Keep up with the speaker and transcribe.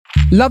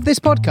Love this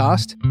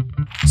podcast?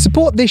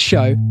 Support this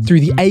show through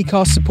the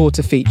Acast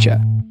supporter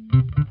feature.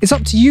 It's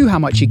up to you how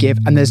much you give,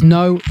 and there's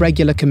no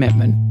regular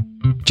commitment.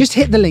 Just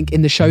hit the link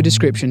in the show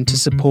description to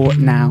support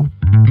now.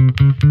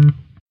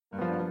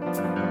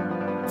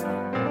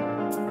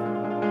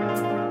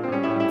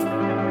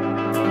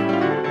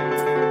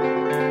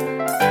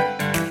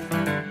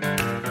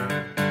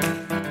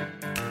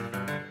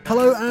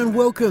 Hello and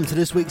welcome to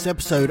this week's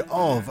episode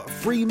of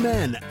Three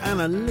Men and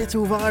a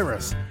Little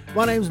Virus.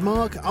 My name's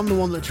Mark, I'm the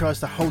one that tries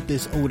to hold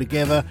this all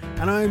together,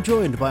 and I am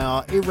joined by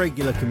our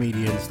irregular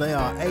comedians. They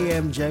are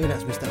AMJ,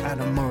 that's Mr.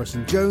 Adam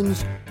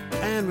Morrison-Jones,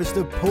 and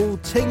Mr. Paul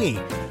Tingey,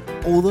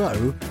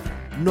 although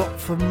not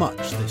for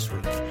much this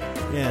week.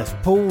 Yes,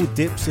 Paul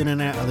dips in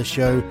and out of the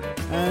show,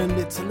 and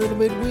it's a little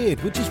bit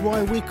weird, which is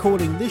why we're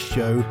calling this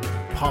show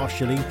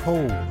Partially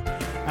Paul.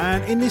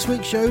 And in this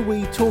week's show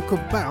we talk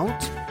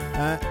about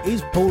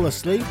is Paul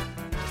asleep?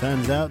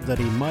 Turns out that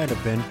he might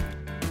have been.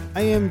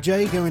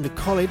 AMJ going to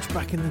college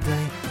back in the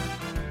day.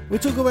 We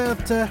talk about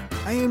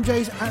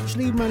AMJ's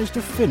actually managed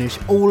to finish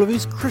all of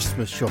his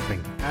Christmas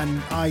shopping,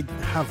 and I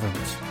haven't.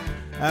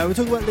 We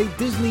talk about the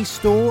Disney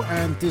Store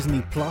and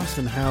Disney Plus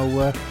and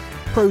how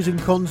pros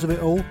and cons of it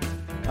all.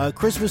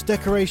 Christmas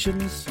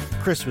decorations,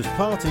 Christmas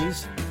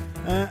parties,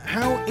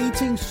 how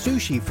eating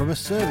sushi from a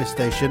service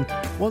station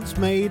once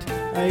made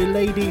a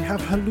lady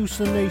have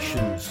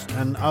hallucinations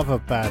and other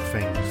bad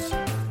things.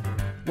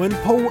 When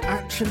Paul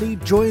actually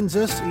joins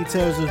us, he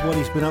tells us what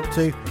he's been up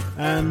to,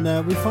 and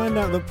we find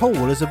out that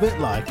Paul is a bit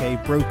like a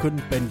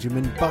broken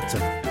Benjamin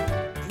Button.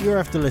 You'll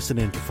have to listen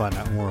in to find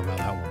out more about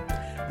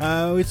that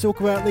one. We talk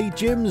about the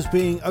gyms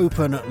being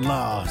open at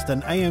last,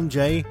 and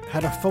AMJ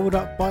had a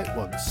fold-up bike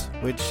once,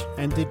 which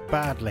ended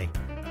badly.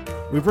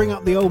 We bring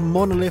up the old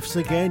monoliths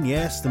again.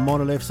 Yes, the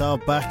monoliths are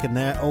back and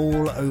they're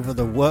all over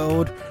the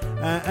world.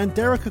 And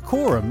Derek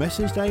Acora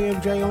messaged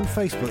AMJ on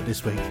Facebook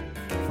this week.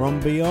 From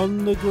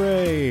Beyond the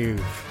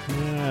Grave.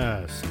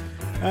 Yes.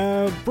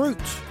 Brute.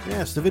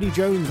 Yes, the Vinnie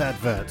Jones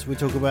advert. We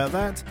talk about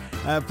that.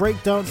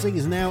 Breakdancing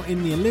is now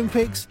in the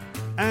Olympics.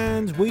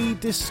 And we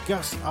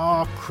discuss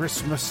our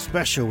Christmas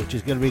special, which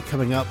is going to be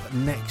coming up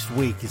next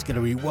week. It's going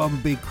to be one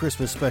big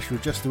Christmas special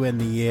just to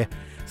end the year.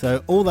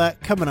 So all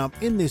that coming up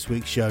in this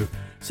week's show.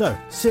 So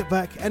sit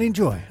back and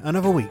enjoy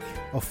another week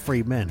of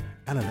Three Men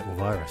and a Little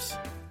Virus.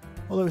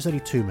 Although it's only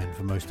two men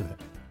for most of it.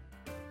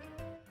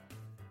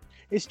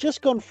 It's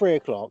just gone 3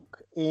 o'clock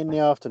in the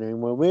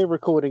afternoon when we're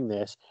recording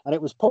this, and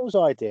it was Paul's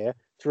idea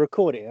to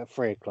record it at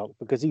 3 o'clock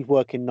because he's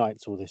working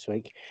nights all this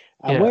week.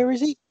 And where is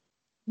he?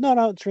 Not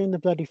answering the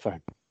bloody phone.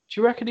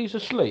 Do you reckon he's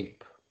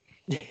asleep?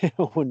 I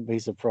wouldn't be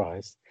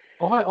surprised.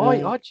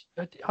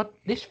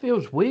 This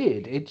feels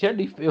weird. It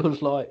generally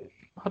feels like,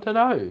 I don't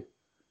know.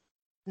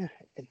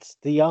 It's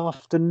the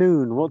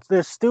afternoon.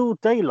 There's still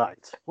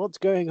daylight. What's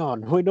going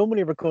on? We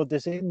normally record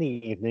this in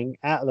the evening,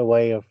 out of the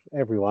way of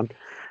everyone.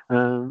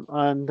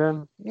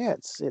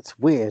 It's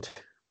weird.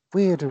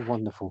 Weird and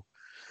wonderful.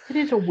 It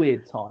is a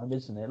weird time,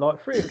 isn't it?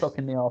 Like 3 o'clock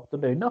in the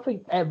afternoon.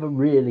 Nothing ever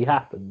really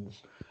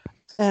happens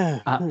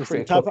at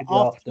 3 o'clock in the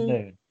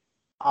afternoon.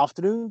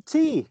 Afternoon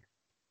tea.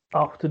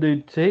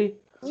 Afternoon tea?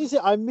 Is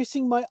it? I'm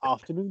missing my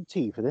afternoon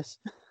tea for this.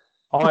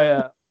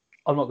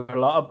 I'm not going to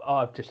lie,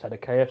 I've just had a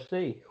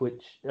KFC,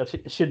 which I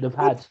shouldn't have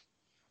had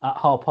at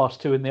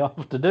 2:30 in the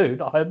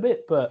afternoon, I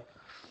admit, but...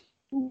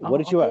 What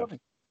did you have?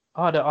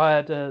 I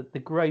had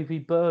the gravy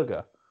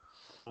burger.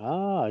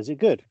 Ah, is it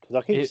good? Because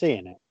I keep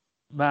seeing it.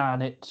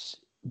 Man, it's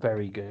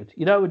very good.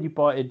 You know when you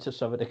bite into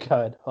something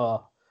and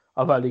go,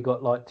 I've only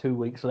got like 2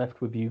 weeks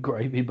left with you,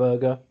 gravy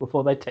burger,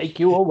 before they take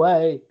you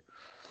away.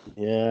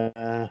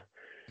 Yeah.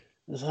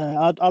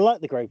 I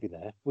like the gravy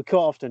there. We quite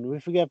often,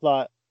 if we get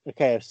like a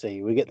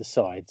KFC, we get the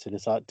sides, and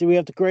it's like, do we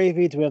have the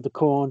gravy? Do we have the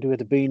corn? Do we have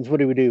the beans? What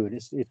do we do? And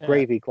it's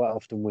gravy quite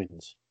often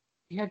wins.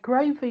 Yeah,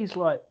 gravy's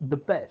like the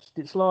best.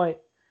 It's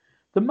like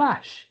the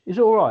mash is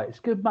all right. It's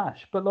good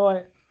mash, but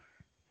like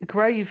the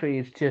gravy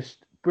is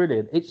just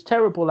brilliant. It's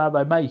terrible how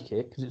they make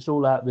it because it's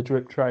all out the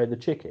drip tray of the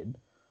chicken.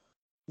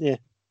 Yeah,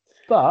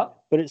 but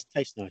it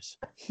tastes nice.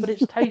 But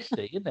it's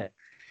tasty, isn't it?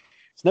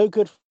 It's no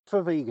good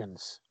for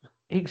vegans.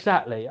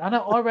 Exactly. And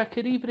I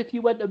reckon even if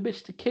you went to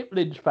Mr.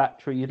 Kipling's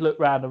factory, you'd look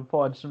round and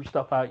find some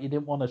stuff out you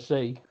didn't want to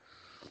see.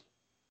 I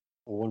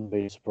wouldn't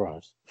be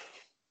surprised.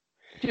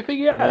 Do you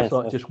think it has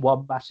just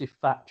one massive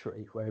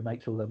factory where he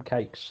makes all them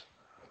cakes?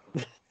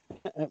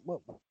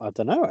 Well, I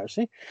don't know,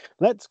 actually.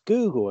 Let's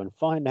Google and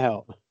find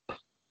out.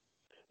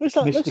 Looks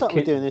like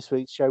we're doing this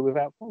week's show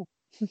without Paul.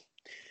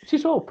 Which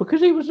is odd, because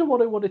he was the one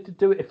who wanted to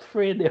do it at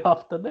 3 in the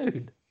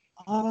afternoon.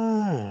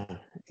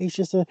 He's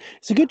just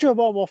it's a good job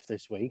I'm off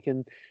this week,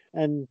 and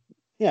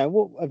yeah,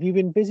 what have you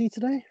been busy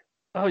today?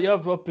 Oh yeah,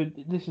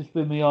 this has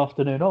been my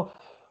afternoon off.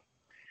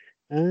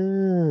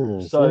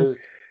 So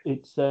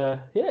it's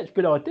it's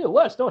been ideal.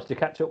 Well, it's nice to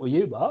catch up with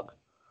you, Mark.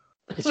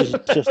 It's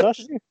just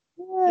us.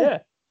 Yeah.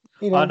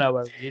 You know, I know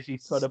where he is.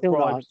 He's trying to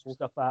bribe some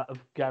stuff out of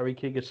Gary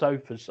King of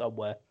Sofas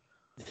somewhere.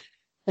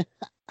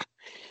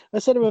 I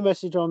sent him a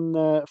message on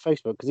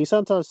Facebook because he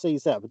sometimes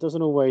sees that, but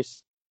doesn't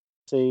always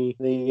see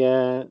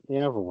the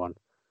other one.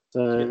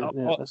 So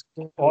I, let's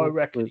go I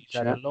reckon group he's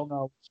had a chat. long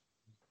old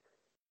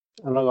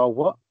And I go,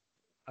 what?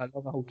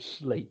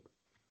 sleep.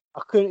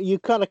 I couldn't. You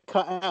kind of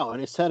cut out,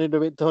 and it sounded a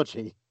bit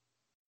dodgy.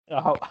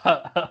 Oh,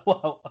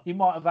 well, he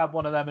might have had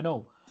one of them and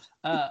all.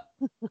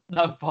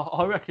 No, but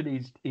I reckon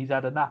he's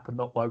had a nap and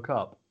not woke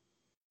up.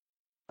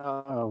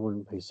 I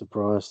wouldn't be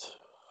surprised.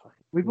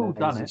 We've all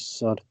done Lazy it.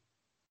 sod.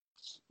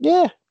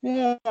 Yeah.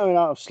 I mean,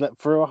 I've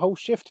slept through a whole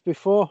shift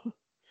before.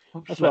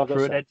 I've That's what I slept got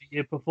through an said. end of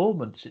year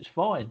performance. It's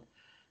fine.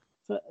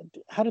 So,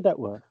 how did that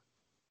work?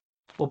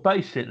 Well,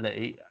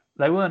 basically,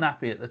 they weren't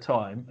happy at the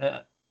time,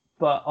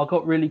 but I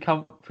got really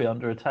comfy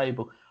under a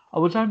table. I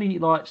was only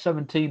like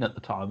 17 at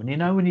the time, and you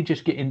know when you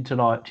just get into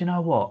like, do you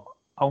know what?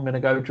 I'm going to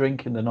go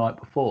drinking the night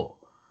before.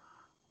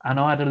 And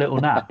I had a little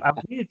nap. And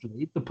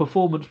weirdly, the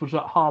performance was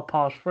at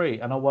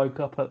 3:30, and I woke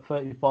up at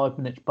 35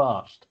 minutes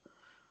past.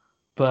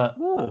 But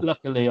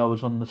luckily, I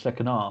was on the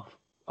second half.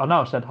 I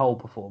know I said whole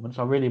performance.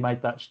 I really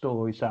made that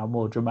story sound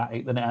more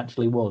dramatic than it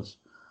actually was.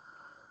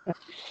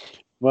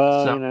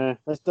 Well, So,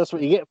 that's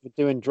what you get for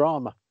doing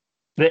drama.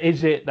 that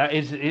is it.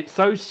 It's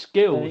those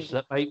skills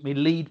that make me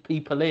lead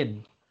people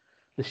in.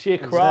 The sheer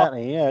craft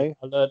Exactly, yeah.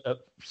 I learned at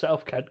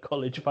South Kent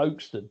College,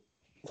 Folkestone.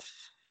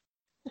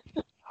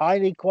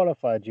 Highly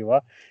qualified you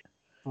are.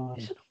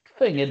 It's an odd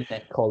thing, isn't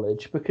it,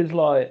 college? Because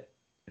I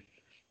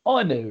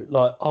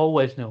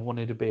always knew I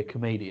wanted to be a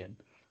comedian,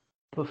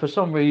 but for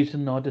some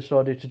reason I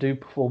decided to do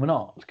performing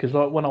arts because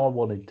when I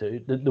wanted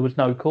to, there was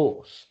no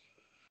course,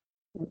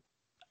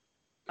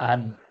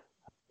 and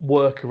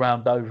work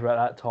around Dover at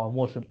that time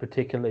wasn't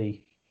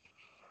particularly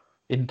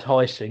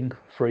enticing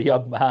for a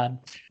young man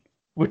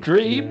with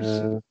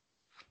dreams.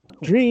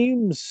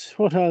 Dreams?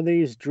 What are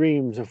these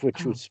dreams of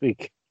which you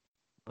speak?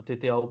 I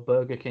did the old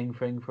Burger King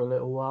thing for a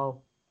little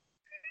while.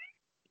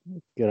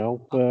 Good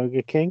old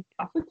Burger King.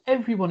 I think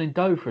everyone in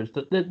Dover is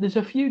that there's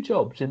a few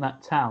jobs in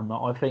that town that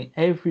I think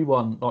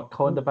everyone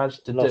kind of has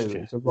to Lost do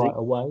you. right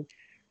away.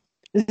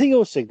 Is it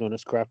your signal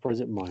that's crap or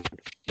is it mine?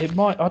 It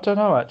might. I don't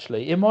know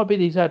actually. It might be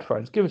these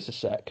headphones. Give us a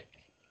sec.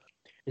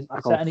 Is I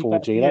that can't any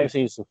 4G. better? That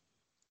seems to...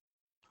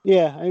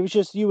 Yeah, it was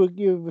just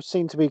you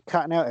seem to be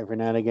cutting out every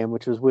now and again,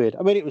 which was weird.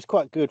 I mean, it was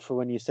quite good for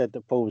when you said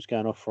that Paul was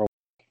going off for a...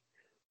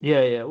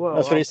 Yeah. Well,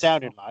 That's what it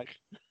sounded like.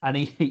 And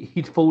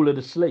he'd fallen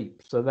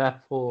asleep, so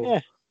therefore,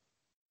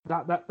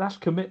 Yeah. That's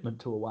commitment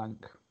to a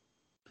wank.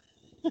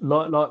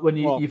 Like when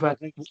you've had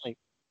sleep.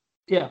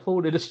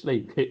 falling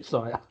asleep. It's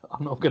like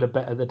I'm not going to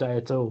better the day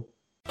at all.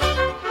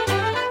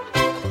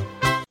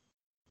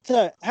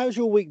 So, how's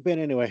your week been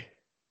anyway?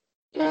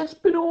 Yeah, it's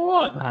been all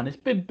right, man. It's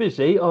been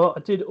busy. I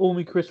did all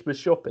my Christmas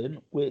shopping,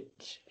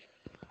 which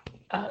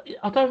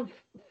I don't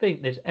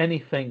think there's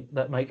anything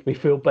that makes me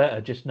feel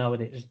better just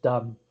knowing it's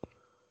done,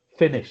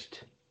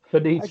 finished,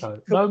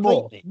 finito. No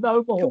more.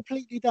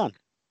 Completely done.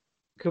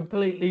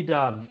 Completely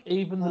done.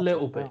 Even the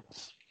little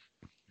bits.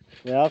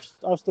 Yeah,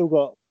 I've still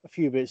got a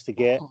few bits to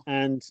get,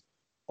 and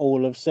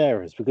all of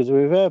Sarah's, because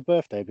with her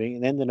birthday being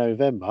at the end of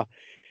November,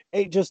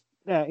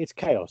 it's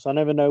chaos. I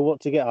never know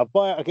what to get.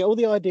 I get all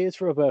the ideas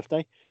for her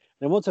birthday.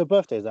 Then once her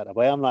birthday is out of the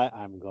way, I'm like,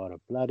 I haven't got a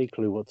bloody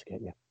clue what to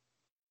get you.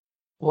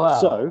 Wow.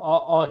 So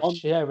I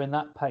share in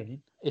that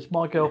pain. It's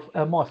my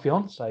my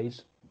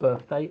fiance's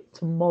birthday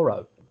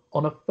tomorrow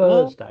on a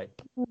Thursday.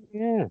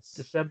 Yes.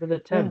 December the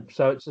 10th. Yeah.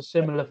 So it's a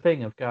similar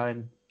thing of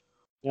going.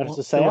 You have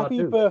to say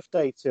happy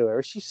birthday to her.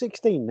 Is she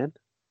 16 then?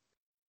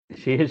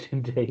 She is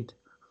indeed.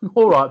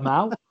 All right,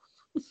 Mal.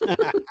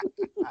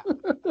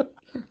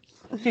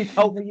 She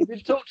told me you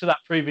didn't talk to that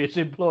previous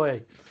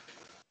employee.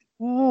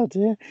 Oh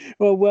dear.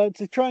 Well,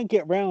 to try and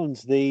get round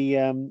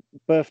the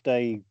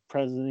birthday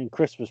present and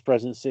Christmas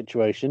present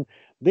situation,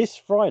 this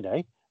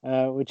Friday,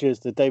 which is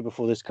the day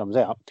before this comes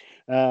out,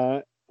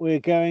 we're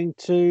going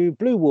to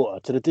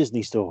Bluewater to the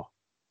Disney store.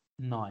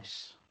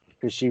 Nice.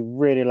 Because she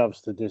really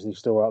loves the Disney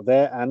store up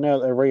there, and now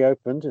that they're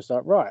reopened, it's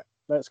like, right,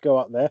 let's go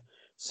up there,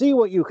 see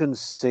what you can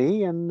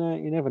see, and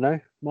you never know,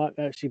 might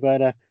actually be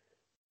able to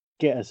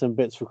get her some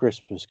bits for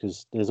Christmas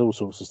because there's all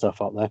sorts of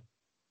stuff up there.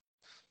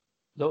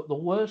 The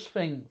worst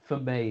thing for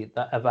me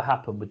that ever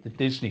happened with the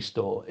Disney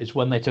store is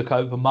when they took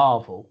over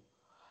Marvel,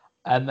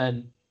 and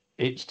then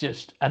it's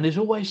just, and there's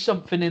always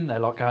something in there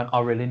like going,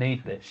 I really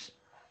need this,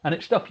 and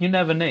it's stuff you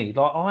never need.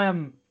 Like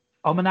I'm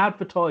an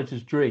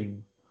advertiser's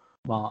dream,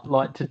 Mark.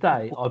 Like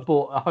today, I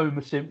bought a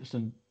Homer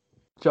Simpson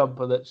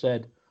jumper that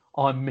said,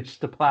 I'm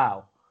Mr.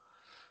 Plow.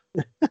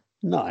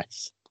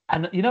 Nice.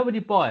 And you know when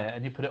you buy it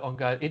and you put it on,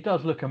 go, it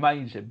does look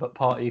amazing, but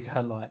part of you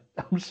go like,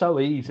 I'm so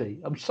easy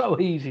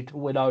to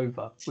win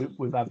over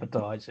with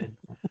advertising,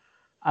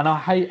 and I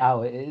hate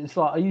how it is.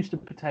 Like I used to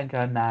pretend,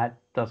 going, nah, it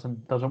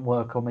doesn't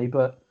work on me,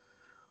 but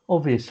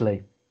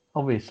obviously,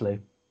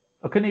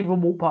 I couldn't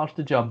even walk past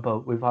a jumper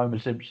with Homer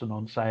Simpson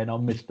on saying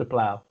I'm Mr.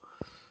 Plow.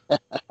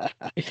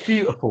 It's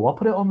beautiful. I'll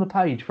put it on the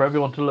page for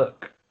everyone to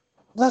look.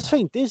 That's the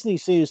thing. Disney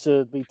seems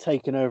to be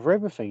taking over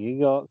everything. You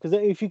got, because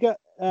if you got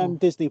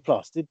Disney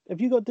Plus, have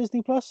you got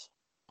Disney Plus?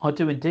 I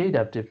do indeed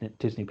have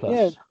Disney Plus.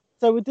 Yeah.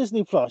 So with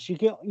Disney Plus, you've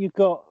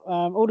got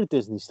all the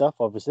Disney stuff,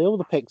 obviously, all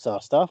the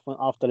Pixar stuff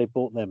after they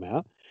bought them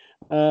out.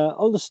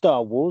 all the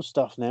Star Wars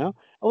stuff now,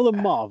 all the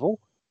Marvel,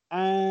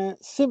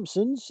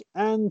 Simpsons,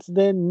 and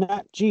then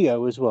Nat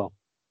Geo as well.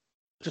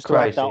 Just to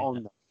add that Crazy.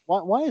 on there.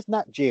 Why is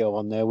Nat Geo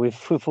on there with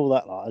all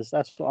that? Like,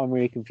 that's what I'm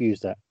really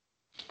confused at.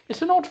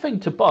 It's an odd thing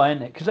to buy,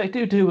 isn't it? Because they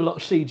do a lot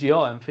of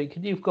CGI. I'm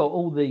thinking you've got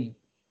all the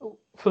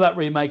for that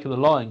remake of the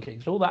Lion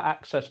King, all that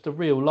access to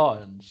real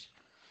lions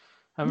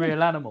and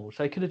real animals.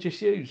 They could have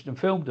just used and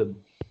filmed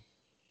them,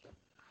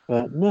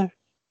 But no,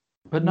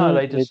 but no,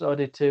 they they-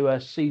 decided to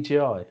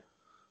CGI.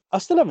 I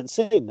still haven't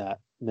seen that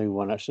new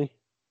one actually.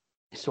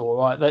 It's all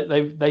right.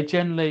 They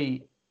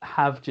generally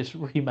have just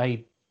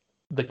remade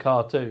the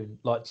cartoon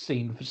like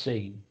scene for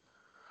scene.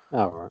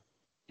 All right.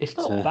 It's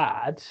not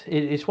bad.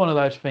 It's one of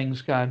those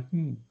things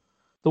going.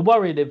 The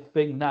worrying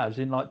thing now is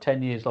in like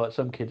 10 years, like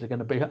some kids are going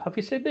to be. Have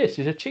you seen this?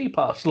 It's a cheap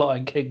ass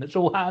Lion King that's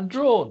all hand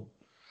drawn.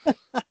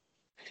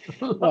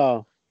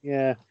 Oh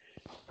yeah,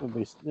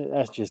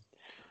 that's just.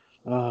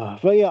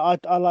 But yeah,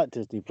 I like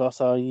Disney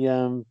Plus.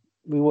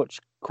 We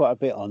watched quite a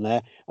bit on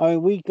there. I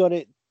mean, we got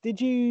it.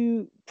 Did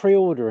you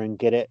pre-order and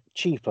get it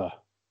cheaper?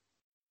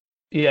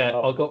 Yeah,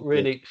 Oh, I got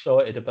really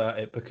excited about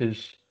it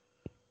because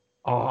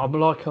I'm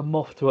like a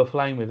moth to a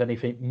flame with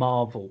anything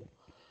Marvel.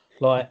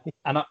 Like,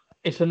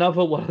 it's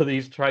another one of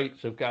these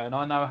traits of going,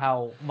 I know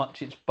how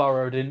much it's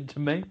burrowed into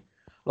me.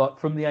 Like,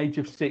 from the age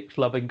of 6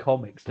 loving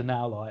comics to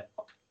now, like,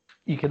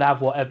 you can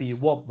have whatever you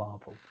want,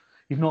 Marvel.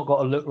 You've not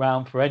got to look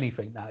around for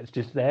anything now. It's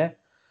just there.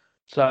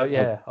 So,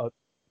 yeah,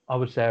 I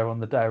was there on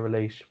the day of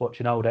release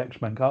watching old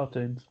X-Men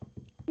cartoons.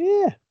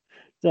 Yeah.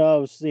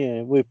 So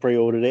we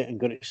pre-ordered it and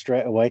got it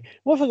straight away.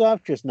 One thing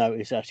I've just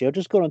noticed, actually, I've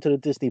just gone onto the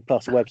Disney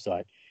Plus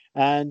website,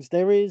 and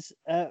there is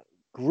a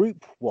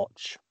group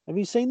watch. Have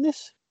you seen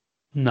this?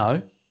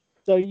 No.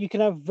 So you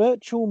can have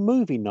virtual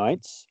movie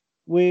nights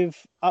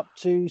with up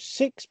to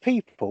 6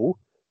 people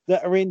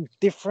that are in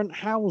different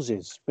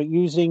houses, but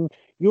using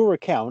your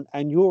account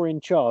and you're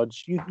in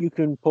charge. You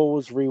can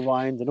pause,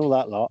 rewind, and all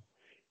that lot,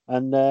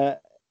 and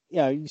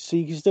so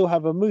you can still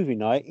have a movie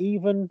night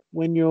even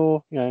when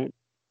you're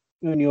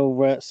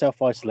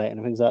self-isolating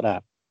and things like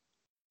that.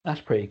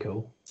 That's pretty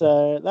cool.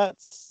 So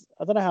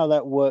I don't know how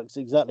that works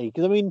exactly,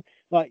 because I mean,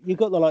 like, you've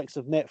got the likes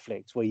of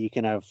Netflix where you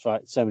can have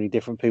like so many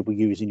different people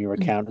using your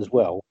account as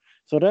well.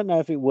 So I don't know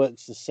if it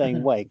works the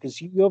same way,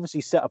 because you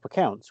obviously set up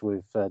accounts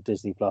with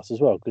Disney Plus as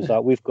well. Because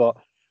like we've got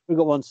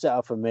one set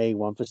up for me,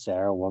 one for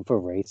Sarah, one for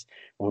Reese,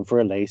 one for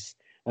Elise.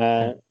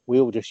 We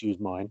all just use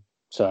mine,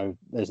 so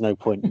there's no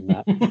point in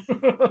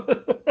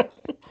that.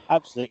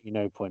 Absolutely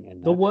no point in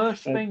that. The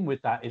worst thing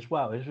with that as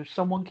well is if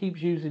someone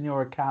keeps using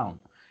your account,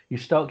 you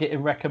start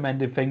getting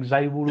recommended things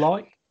they will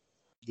like.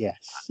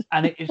 Yes.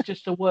 And it is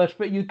just the worst.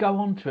 But you go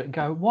onto it and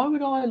go, why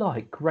would I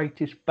like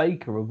Greatest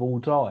Baker of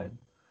all time?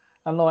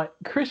 And like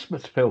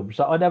Christmas films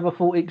that I never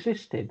thought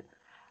existed.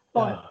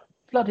 Like,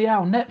 bloody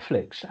hell,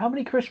 Netflix. How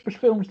many Christmas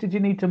films did you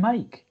need to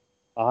make?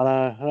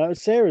 I know.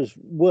 Sarah's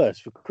worse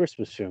for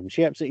Christmas films.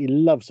 She absolutely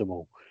loves them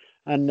all.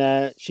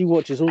 And she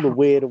watches all the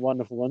weird and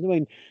wonderful ones. I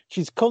mean,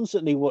 she's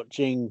constantly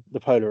watching the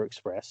Polar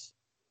Express.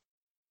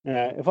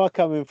 If I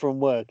come in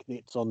from work,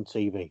 it's on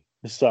TV.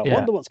 So I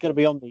wonder what's going to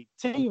be on the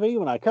TV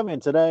when I come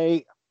in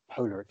today.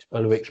 Polar Express.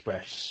 Polar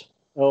Express.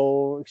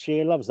 Oh,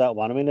 she loves that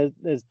one. I mean,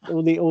 there's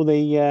all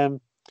the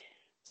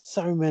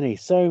so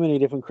many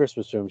different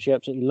Christmas films. She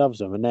absolutely loves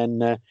them. And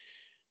then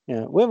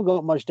we haven't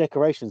got much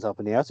decorations up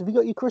in the house. Have you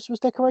got your Christmas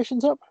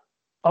decorations up?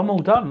 I'm all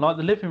done. Like,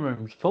 the living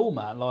room's full,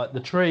 man. Like,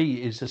 the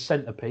tree is the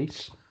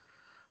centerpiece,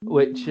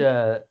 which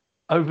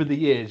over the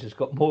years has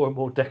got more and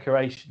more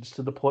decorations,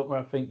 to the point where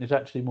I think there's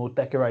actually more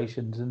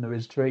decorations than there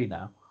is tree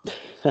now.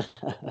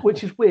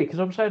 Which is weird, because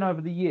I'm saying over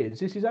the years,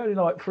 this is only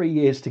like 3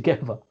 years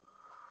together.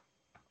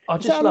 I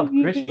just love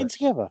Christmas. Been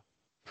together?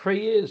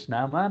 3 years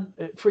now, man.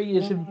 3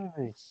 years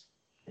in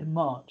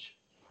March.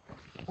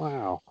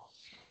 Wow.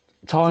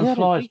 Time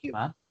flies,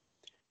 man.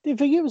 Didn't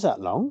think it was that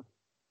long.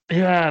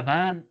 Yeah,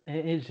 man.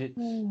 It is. It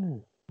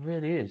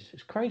really is.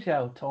 It's crazy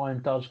how time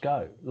does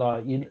go.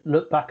 Like, you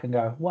look back and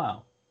go,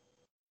 wow.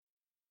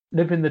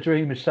 Living the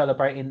Dream is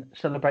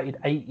celebrated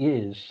 8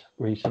 years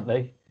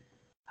recently.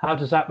 How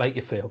does that make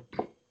you feel?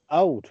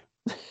 Old.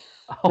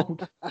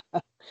 Old.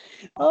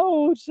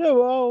 Oh,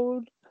 so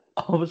old.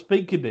 I was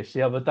thinking this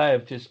the other day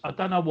of just, I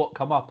don't know what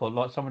come up on,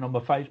 like, something on my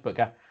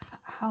Facebook.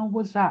 How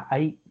was that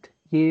 8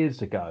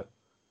 years ago?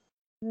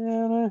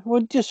 Yeah,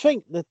 well, just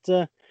think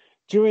that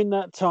during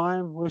that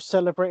time, we've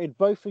celebrated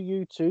both of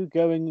you two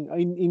going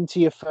into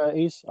your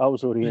 30s. I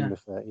was already in the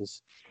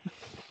 30s.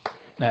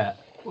 Yeah.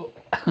 Well,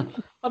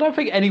 I don't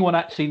think anyone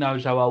actually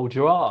knows how old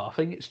you are. I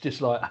think it's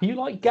just like, are you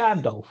like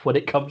Gandalf when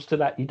it comes to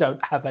that? You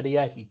don't have any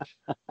age.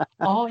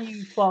 Are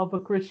you Father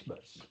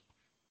Christmas?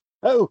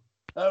 Oh.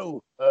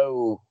 Oh,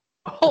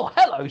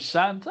 hello,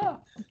 Santa.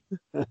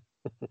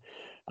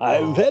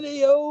 I'm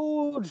very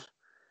old,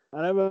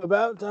 and I'm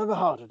about to have a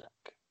heart attack.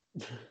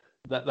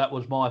 That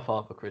was my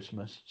Father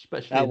Christmas,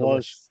 especially that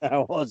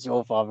was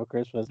your Father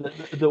Christmas.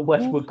 The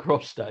Westwood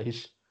Cross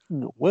days.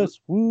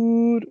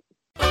 Westwood.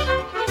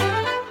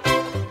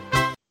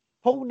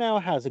 Paul now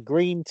has a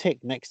green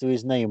tick next to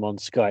his name on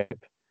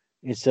Skype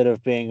instead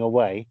of being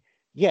away.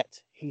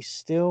 Yet he's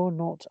still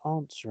not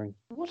answering.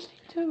 What's he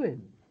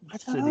doing? I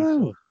don't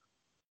know.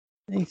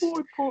 What's more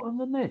important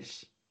than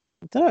this?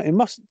 I don't know. He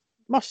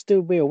must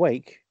still be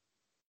awake.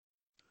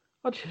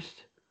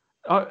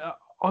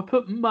 I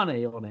put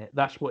money on it.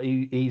 That's what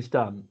he's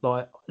done.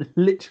 Like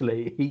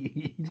literally,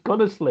 he's gone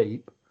to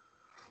sleep.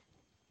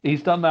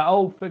 He's done that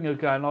whole thing of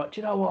going like, do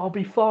you know what? I'll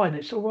be fine.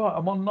 It's all right.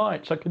 I'm on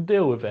nights. I can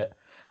deal with it.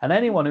 And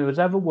anyone who has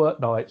ever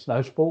worked nights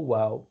knows full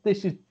well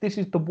this is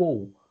the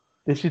wall.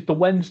 This is the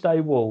Wednesday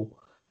wall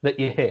that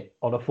you hit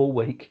on a full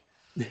week.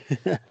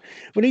 Well,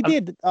 he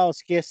did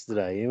ask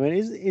yesterday. I mean,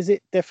 is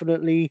it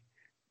definitely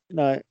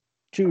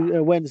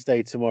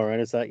Wednesday tomorrow?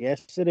 And it's like,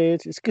 yes, it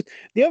is. It's good.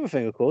 The other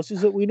thing, of course,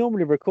 is that we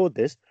normally record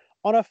this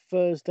on a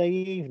Thursday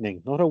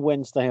evening, not a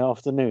Wednesday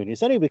afternoon.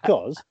 It's only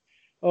because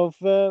of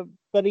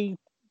buddy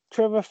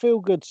Trevor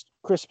Feelgood's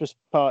Christmas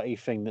party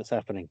thing that's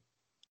happening.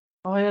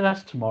 Oh yeah,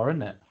 that's tomorrow,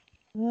 isn't it?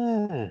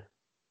 Yeah.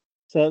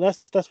 So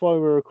that's why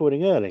we're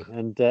recording early,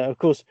 and of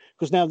course,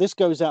 because now this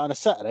goes out on a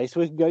Saturday, so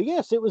we can go.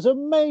 Yes, it was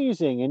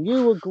amazing, and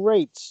you were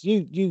great.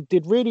 You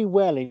did really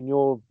well in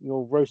your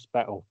roast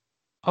battle.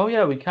 Oh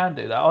yeah, we can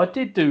do that. I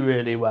did do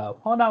really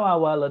well. I know how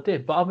well I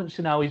did, but I haven't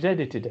seen how he's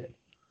edited it.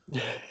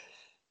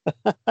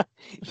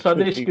 So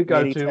this could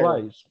go really two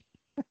ways.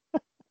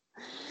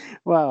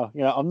 Well,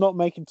 I'm not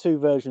making two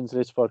versions of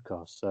this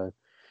podcast, so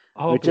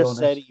I just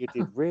said you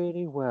did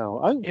really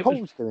well. I think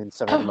Paul's doing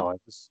something live.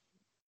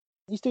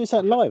 He's doing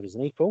something live, isn't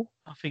he, Paul?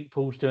 I think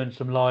Paul's doing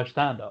some live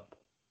stand-up.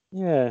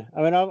 Yeah,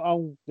 I mean,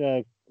 I'll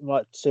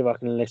like to see if I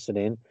can listen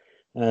in,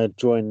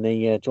 join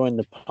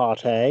the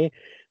party.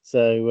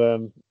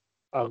 So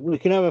we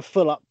can have a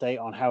full update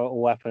on how it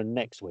all happened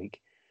next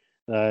week.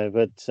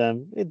 But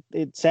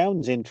it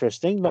sounds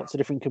interesting. Lots of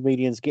different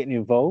comedians getting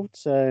involved.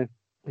 So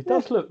it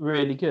does look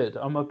really good.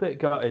 I'm a bit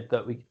gutted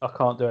that I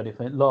can't do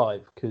anything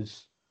live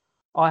because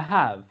I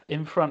have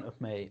in front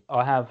of me.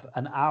 I have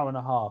an hour and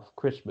a half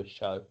Christmas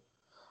show.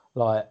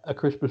 Like a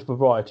Christmas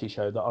variety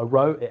show that I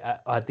wrote.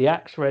 I had the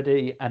acts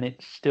ready and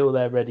it's still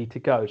there ready to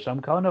go. So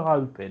I'm kind of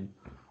hoping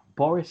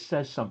Boris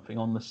says something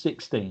on the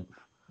 16th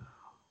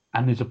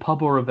and there's a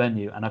pub or a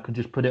venue and I can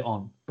just put it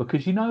on.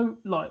 Because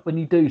like when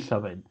you do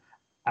something,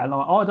 and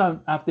I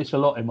don't have this a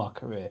lot in my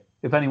career.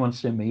 If anyone's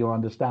seen me, you'll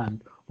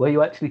understand, where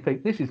you actually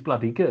think, this is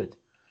bloody good.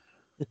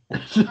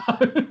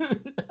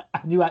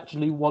 And you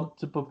actually want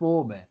to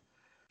perform it.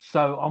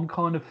 So I'm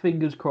kind of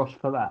fingers crossed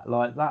for that.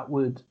 Like that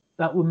would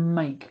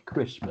make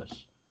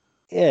Christmas.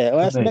 Yeah,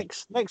 well,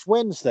 that's next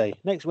Wednesday.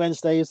 Next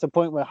Wednesday is the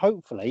point where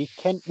hopefully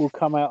Kent will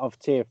come out of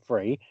Tier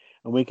 3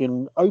 and we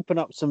can open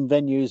up some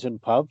venues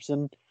and pubs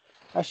and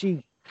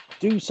actually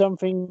do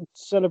something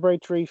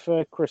celebratory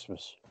for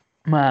Christmas.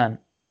 Man,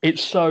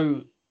 it's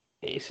not.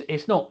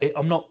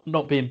 I'm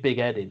not being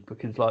big-headed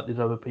because like there's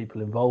other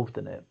people involved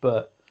in it,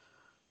 but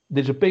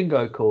there's a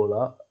bingo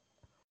caller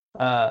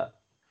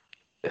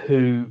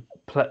who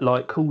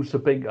calls the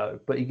bingo,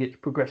 but he gets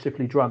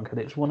progressively drunk, and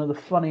it's one of the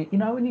funny,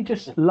 when you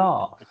just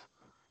laugh,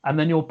 and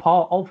then you're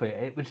part of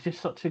it. It was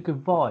just such a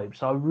good vibe.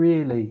 So I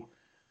really,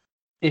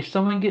 if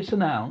something gets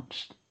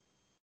announced,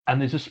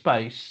 and there's a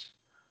space,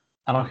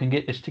 and I can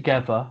get this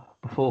together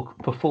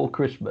before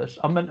Christmas,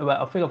 I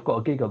think I've got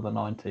a gig on the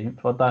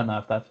 19th. I don't know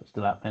if that's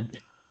still happening.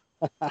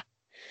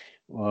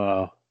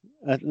 Wow,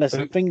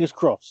 listen, fingers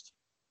crossed.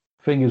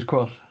 Fingers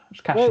crossed.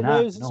 It's cashing out.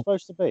 Where is it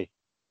supposed to be?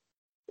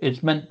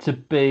 It's meant to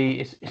be.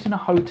 It's in a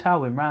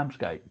hotel in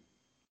Ramsgate.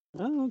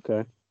 Oh,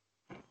 okay.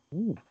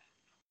 Ooh.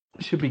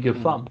 It should be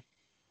good fun.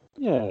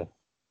 Yeah.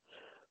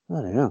 I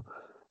don't know.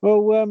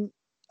 Well,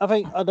 I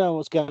don't know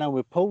what's going on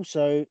with Paul,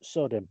 so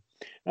sod him.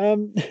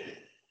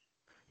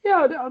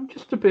 Yeah, I'm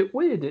just a bit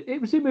weird.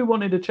 It was him who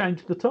wanted to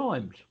change the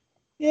times.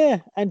 Yeah,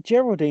 and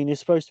Geraldine is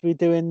supposed to be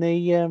doing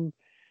the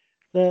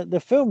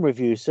film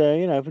review. So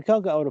if we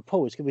can't get hold of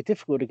Paul, it's going to be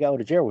difficult to get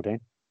hold of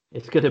Geraldine.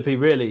 It's going to be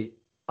really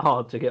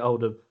hard to get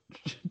hold of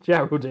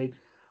Geraldine.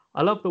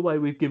 I love the way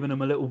we've given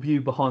him a little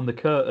view behind the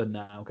curtain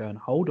now, going,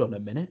 hold on a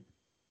minute.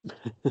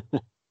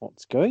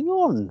 What's going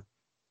on?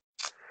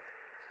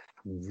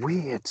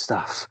 Weird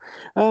stuff.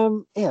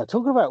 Yeah,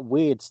 talking about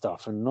weird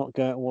stuff and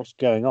what's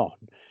going on.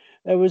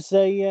 There was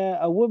a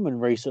woman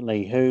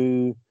recently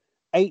who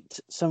ate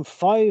some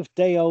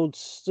 5-day-old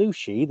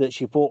sushi that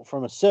she bought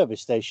from a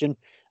service station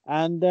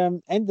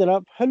and ended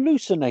up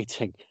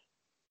hallucinating.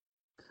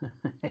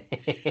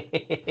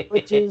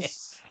 Which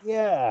is,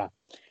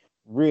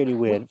 really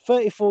weird.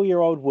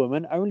 34-year-old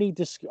woman, only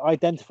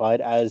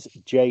identified as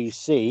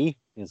JC,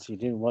 because she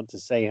didn't want to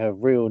say her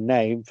real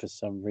name for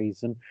some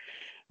reason.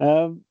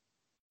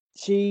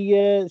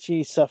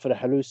 She suffered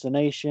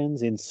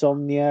hallucinations,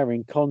 insomnia,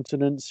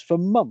 incontinence for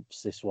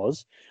months. This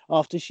was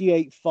after she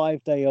ate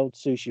 5-day-old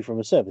sushi from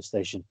a service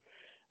station.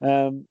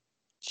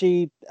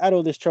 She had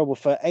all this trouble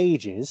for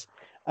ages,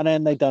 and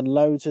then they done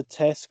loads of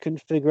tests,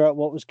 couldn't figure out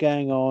what was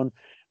going on.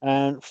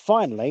 And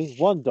finally,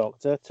 one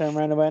doctor turned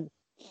around and went,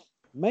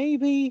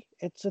 maybe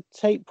it's a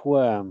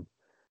tapeworm.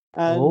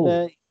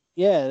 And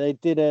they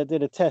did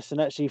a test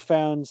and actually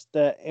found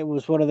that it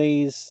was one of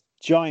these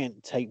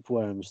giant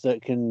tapeworms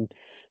that can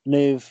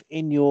live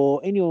in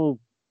your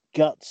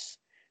guts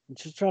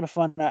just trying to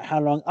find out how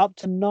long. Up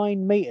to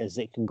 9 meters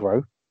it can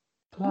grow.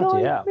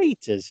 Bloody 9 hell.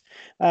 meters,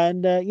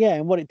 and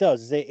and what it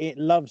does is it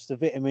loves the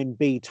vitamin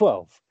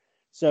B12,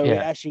 so it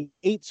Yeah. actually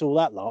eats all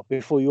that lot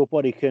before your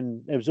body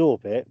can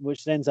absorb it,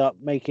 which ends up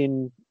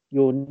making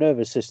your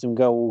nervous system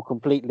go all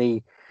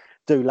completely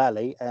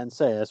doolally. And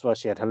so that's why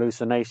she had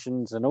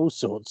hallucinations and all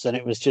sorts, and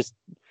it was just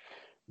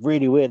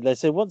really weird. They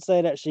said once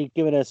they'd actually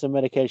given her some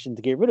medication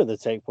to get rid of the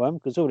tapeworm,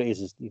 because all it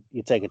is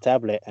you take a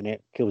tablet and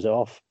it kills it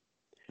off,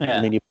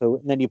 and then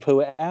you poo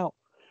it out.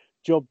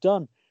 Job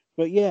done.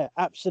 But yeah,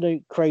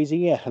 absolute crazy.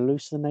 Yeah,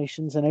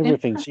 hallucinations and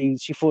everything. She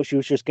thought she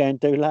was just going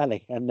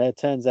doolally, and it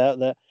turns out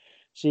that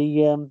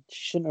she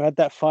shouldn't have had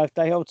that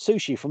 5-day-old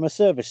sushi from a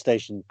service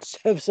station.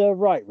 Serves her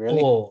right,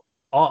 really. Oh,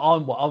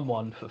 I'm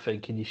one for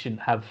thinking you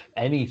shouldn't have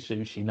any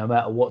sushi, no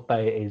matter what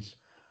day it is,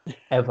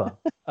 ever.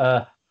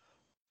 But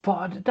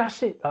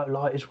that's it, though,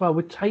 like, as well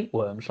with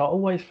tapeworms. I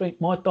always think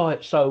my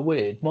diet's so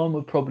weird, mine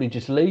would probably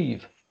just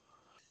leave.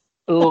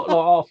 Like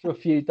after a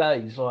few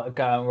days, like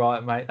going,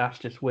 right, mate, that's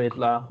just weird.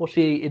 Like, what's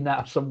he eating?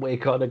 That some weird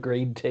kind of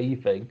green tea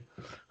thing.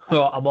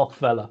 Right, I'm off,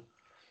 fella.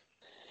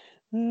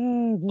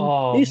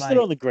 Oh, He's mate.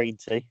 still on the green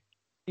tea.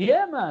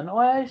 Yeah, man.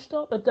 I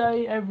start the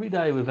day every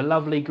day with a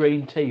lovely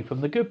green tea from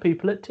the good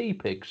people at Tea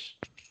Pigs.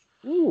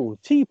 Ooh,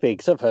 tea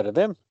pigs. I've heard of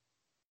them.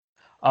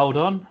 Hold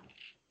on.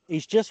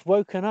 He's just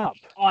woken up.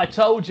 I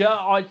told you,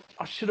 I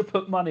should have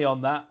put money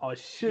on that. I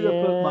should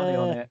have put money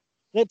on it.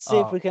 Let's see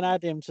if we can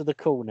add him to the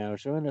call now,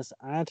 shall we? Let's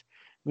add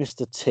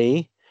Mr.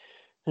 T.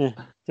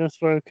 Just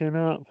woken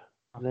up.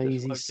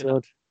 Lazy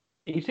sod.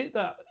 Is it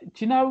that?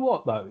 Do you know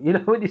what, though? You know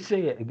when you see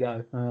it and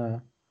go,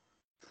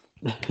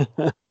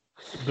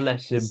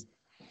 bless him.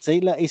 See,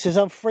 look, he says,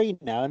 I'm free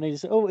now. And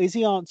he's, is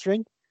he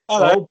answering?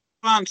 Hello.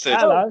 Answered.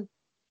 Hello.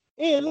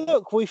 Here,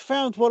 look, we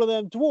found one of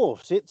them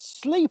dwarfs. It's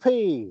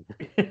Sleepy.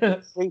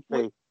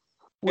 Sleepy.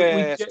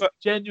 We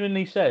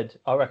genuinely said,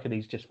 I reckon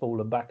he's just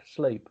fallen back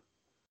asleep.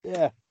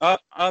 Yeah.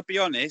 I'll be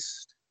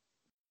honest.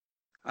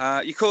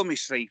 You call me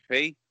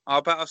sleepy. I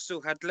bet I've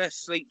still had less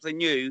sleep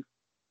than you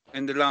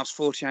in the last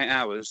 48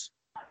 hours.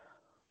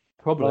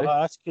 Probably.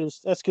 Well, that's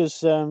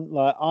because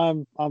like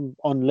I'm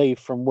on leave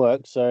from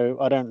work, so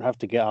I don't have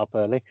to get up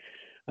early,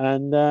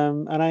 and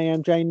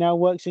AMJ now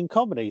works in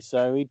comedy,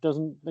 so he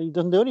doesn't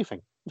do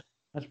anything.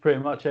 That's pretty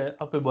much it.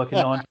 I've been working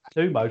 9 to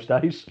 2 most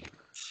days.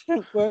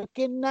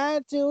 Working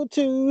 9 till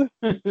 2.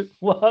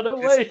 What a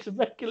way to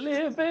make a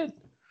living.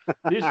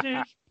 This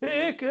is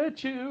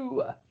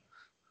Pikachu.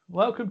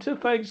 Welcome to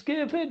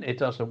Thanksgiving. It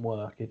doesn't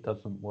work. It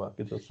doesn't work.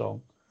 It's a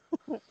song.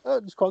 Oh,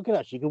 it's quite good,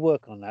 actually. You can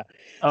work on that.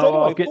 Oh, so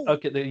anyway, I'll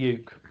get the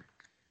uke.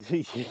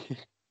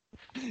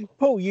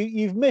 Paul,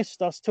 you've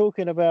missed us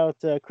talking about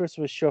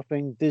Christmas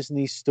shopping,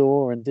 Disney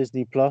Store and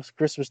Disney Plus,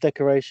 Christmas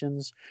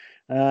decorations,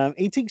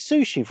 eating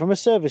sushi from a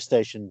service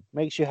station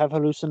makes you have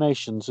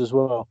hallucinations as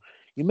well.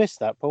 You missed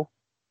that, Paul.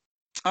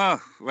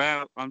 Oh,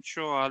 well, I'm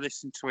sure I'll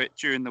listen to it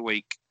during the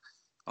week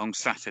on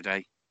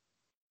Saturday.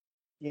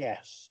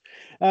 Yes.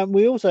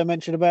 We also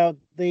mentioned about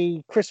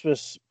the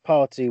Christmas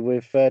party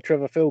with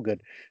Trevor Feelgood,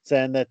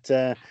 saying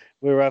that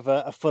we'll have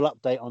a full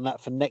update on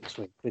that for next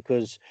week,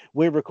 because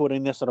we're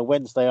recording this on a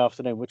Wednesday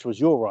afternoon, which was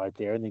your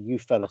idea, and then you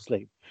fell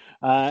asleep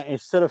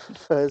instead of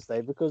Thursday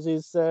because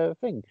his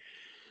thing.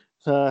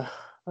 So,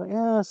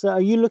 yeah. So,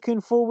 are you looking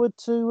forward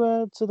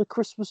to the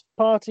Christmas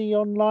party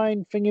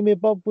online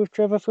thingamabob with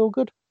Trevor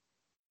Feelgood?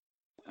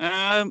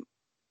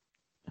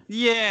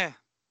 Yeah.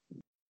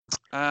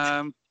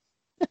 I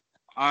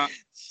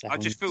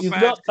just feel You've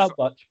bad. not done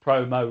much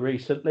promo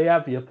recently,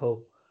 have you,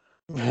 Paul?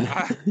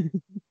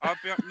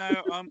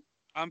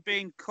 I'm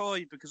being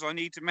coy because I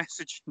need to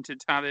message him to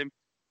tell him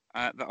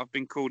that I've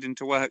been called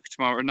into work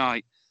tomorrow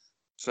night.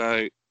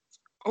 So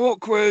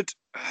awkward.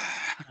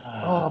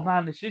 Oh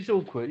man, this is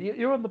awkward.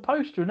 You're on the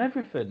poster and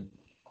everything.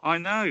 I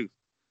know.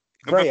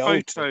 Very a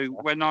old photo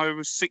when I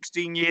was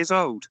 16 years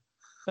old.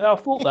 Yeah, I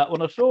thought that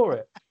when I saw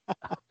it.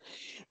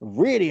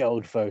 Really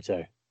old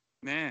photo.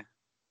 Yeah.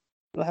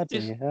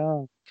 Bloody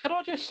hell. Can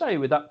I just say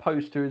with that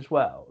poster as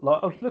well?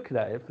 Like, I was looking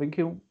at it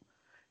thinking,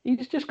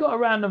 he's just got a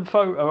random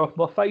photo off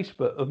my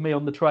Facebook of me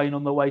on the train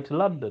on the way to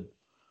London.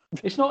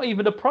 It's not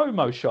even a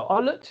promo shot. I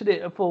looked at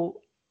it and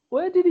thought,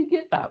 where did he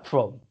get that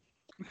from?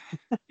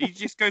 He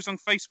just goes on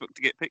Facebook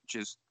to get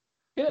pictures.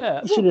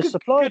 Yeah, You should have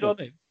supplied good on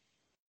him.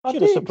 I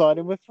Should have did. supplied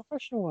him with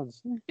professional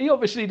ones. He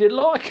obviously didn't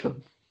like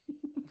them.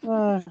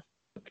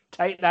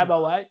 Take them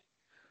away.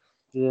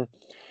 Yeah.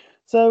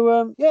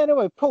 So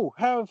anyway, Paul,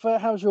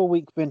 how's your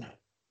week been?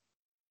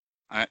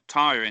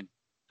 Tiring,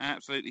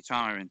 absolutely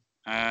tiring.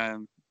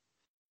 Long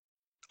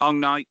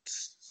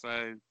nights,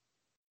 so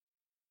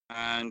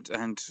and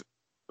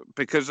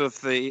because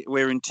of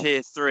we're in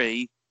tier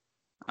 3,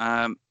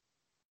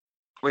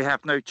 we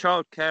have no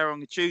childcare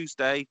on a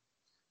Tuesday,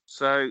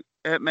 so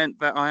it meant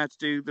that I had to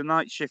do the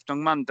night shift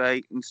on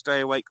Monday and stay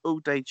awake all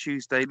day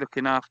Tuesday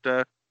looking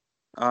after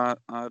a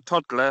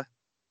toddler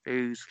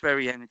who's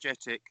very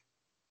energetic,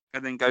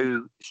 and then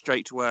go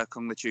straight to work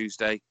on the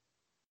Tuesday.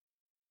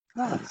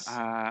 Nice.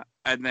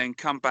 And then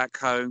come back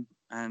home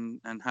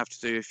and have to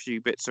do a few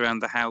bits around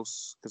the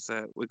house because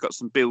we've got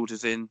some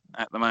builders in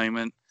at the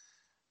moment.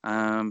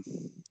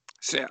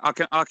 So I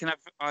can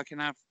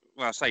have.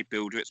 Well, I say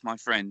builder. It's my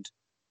friend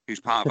who's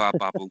part of our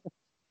bubble.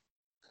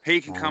 He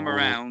can come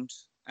around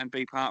and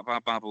be part of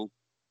our bubble,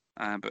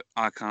 but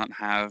I can't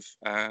have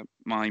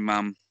my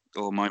mum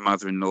or my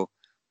mother-in-law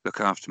look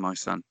after my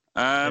son.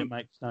 It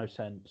makes no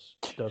sense,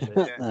 does it?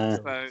 Yeah,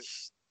 so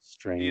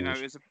strange. you know,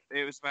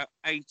 it was about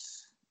 8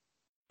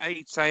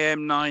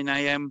 a.m., 9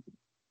 a.m.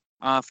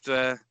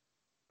 after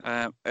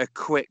a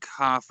quick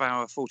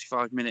half-hour,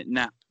 45-minute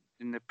nap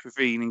in the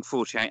prevailing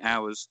 48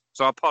 hours.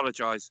 So I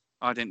apologise.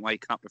 I didn't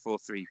wake up before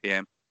 3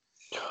 p.m.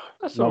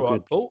 That's Not all right,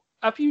 good. Paul.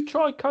 Have you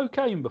tried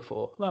cocaine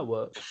before? That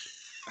works.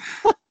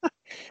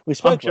 We I'm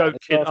spoke about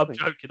this joking. last I'm week.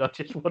 joking. I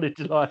just wanted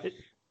to like.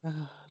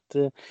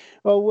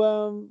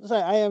 Well, so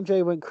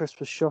AMJ went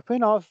Christmas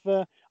shopping. On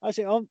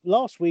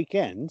last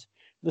weekend,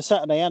 the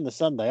Saturday and the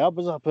Sunday, I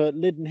was up at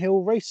Liddon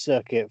Hill Race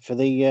Circuit for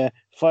the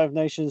Five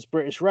Nations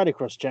British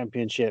Rallycross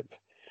Championship.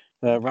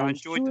 I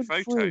rounds enjoyed 2 the and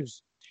 3.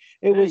 photos.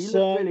 It Yeah, was you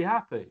look really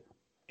happy.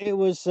 it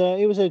was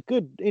a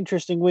good,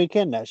 interesting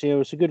weekend. Actually, it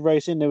was a good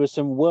racing. There was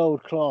some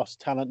world class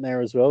talent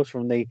there as well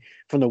from the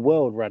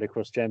World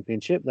Rallycross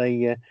Championship.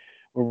 They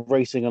were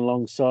racing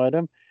alongside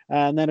them,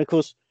 and then of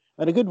course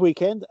had a good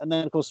weekend. And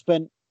then of course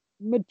spent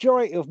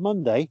majority of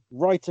Monday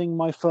writing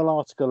my full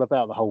article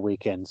about the whole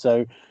weekend.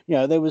 So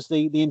there was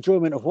the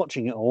enjoyment of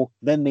watching it all,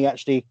 then the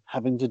actually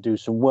having to do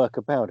some work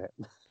about it.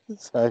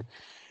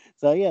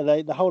 So yeah,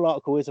 the whole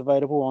article is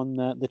available on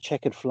the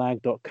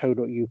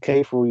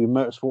checkeredflag.co.uk for all you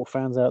motorsport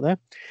fans out there.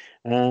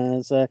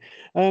 And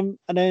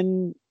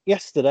then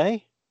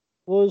yesterday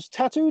was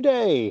Tattoo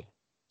Day.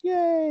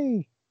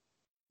 Yay!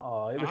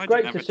 Oh, it was I didn't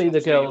great have to a see the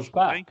tattoo girls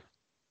yesterday.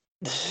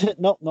 back.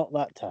 not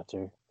that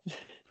tattoo.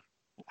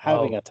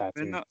 Having a They're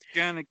tattoo. not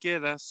gonna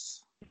get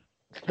us.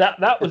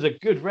 That was a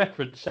good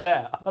reference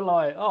there.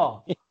 I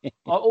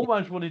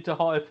almost wanted to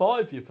high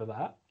five you for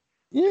that.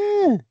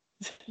 Yeah.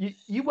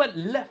 You went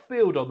left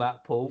field on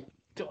that, Paul.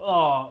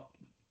 Oh,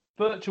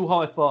 virtual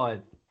high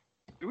five.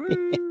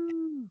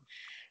 Woo!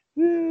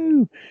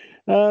 Woo.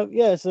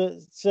 So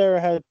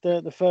Sarah had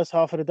the first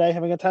half of the day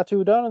having a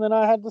tattoo done, and then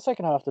I had the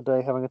second half of the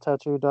day having a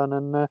tattoo done.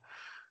 And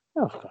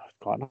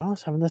quite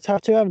nice having the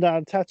tattoo. I haven't done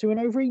a tattoo in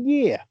over a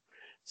year,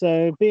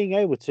 so being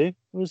able to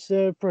was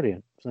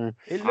brilliant. So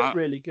It looked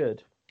really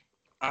good.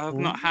 I've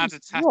not had a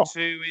What?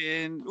 tattoo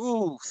in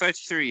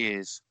 33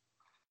 years.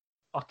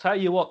 I'll tell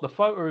you what, the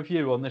photo of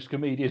you on this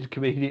comedian's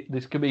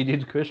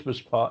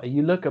Christmas party,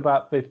 you look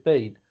about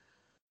 15.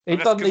 It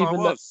That's doesn't 'cause I even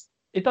was.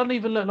 It doesn't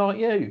even look like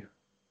you.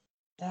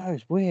 That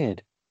was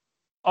weird.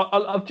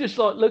 I've just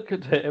looked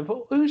at it and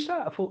thought, who's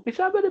that? I thought, is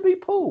that going to be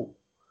Paul?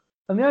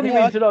 And the only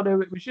Yeah, reason I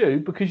knew it was you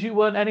because you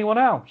weren't anyone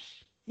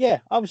else. Yeah,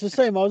 I was the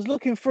same. I was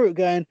looking through it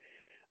going,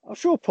 I'm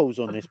sure Paul's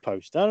on this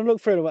poster. And I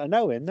looked through it and went,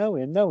 know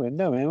him. I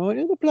went,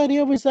 who the bloody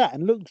hell was that?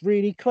 And looked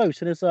really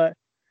close. And it's like,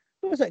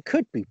 what was that?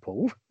 Could be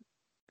Paul.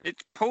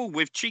 It's Paul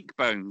with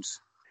cheekbones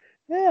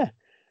Yeah.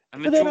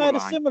 and But the then I had a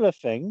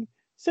jawline.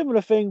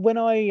 similar thing when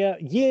I,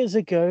 years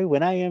ago,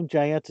 when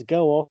AMJ had to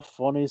go off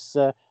on his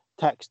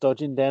tax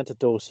dodging down to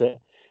Dorset.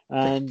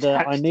 And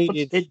I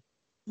needed...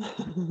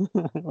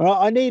 well,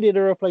 I needed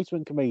a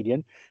replacement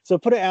comedian. So I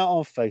put it out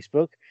on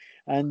Facebook.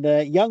 And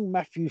young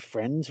Matthew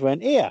Friends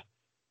went, here,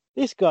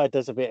 this guy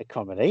does a bit of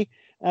comedy.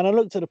 And I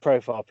looked at the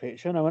profile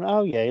picture and I went,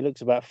 oh yeah, he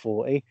looks about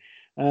 40.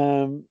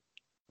 And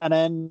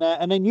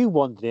then you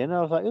wandered in and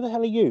I was like, who the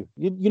hell are you?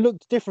 You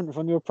looked different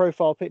from your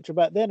profile picture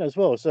back then as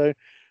well. So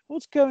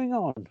what's going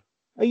on?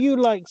 Are you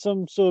like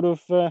some sort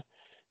of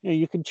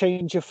you can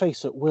change your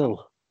face at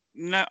will?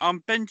 No, I'm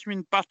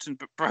Benjamin Button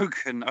but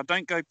broken. I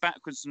don't go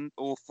backwards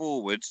or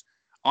forwards.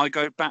 I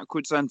go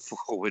backwards and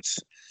forwards.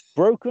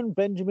 Broken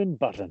Benjamin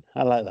Button.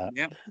 I like that.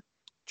 Yep.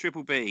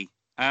 Triple B.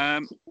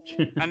 And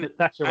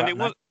That's all right, it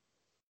was,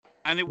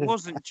 and it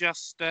wasn't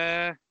just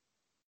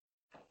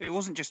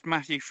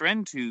Matthew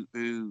Friend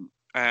who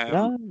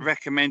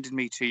recommended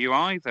me to you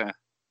either,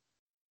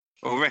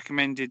 or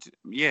recommended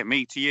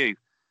me to you.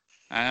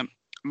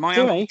 My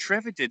uncle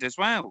Trevor did as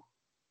well.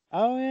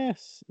 Oh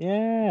yes,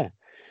 yeah.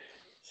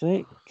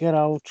 See, good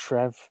old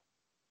Trev.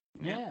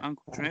 Yeah,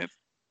 Uncle Trev.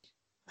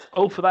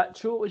 Oh, for that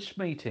shortest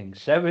meeting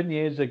 7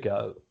 years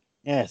ago.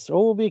 Yes,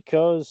 all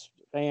because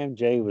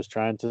AMJ was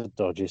trying to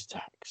dodge his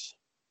tax.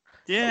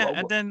 Yeah,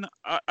 and then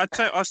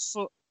I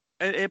saw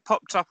it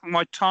popped up on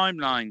my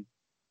timeline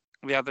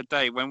the other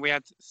day when we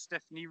had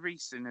Stephanie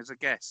Reese in as a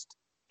guest.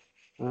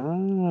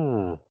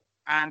 Ah.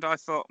 And I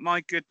thought,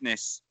 my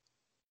goodness,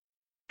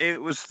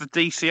 it was the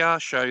DCR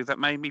show that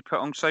made me put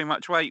on so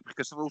much weight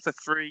because of all the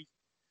free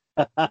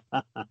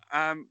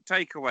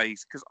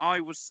takeaways. Because I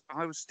was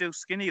still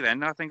skinny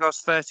then. I think I was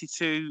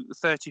 32,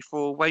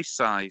 34 waist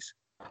size.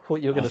 I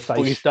thought you were going to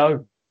say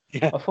stone.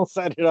 Yeah,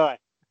 so did I.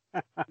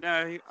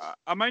 No,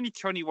 I'm only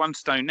 21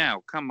 stone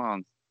now. Come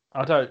on.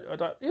 I don't.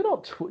 You're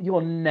not.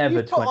 You're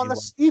never 21.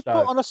 You've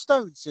put on a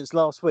stone since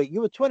last week.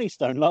 You were 20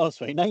 stone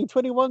last week. Now you're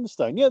 21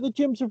 stone. Yeah, the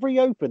gyms have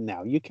reopened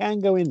now. You can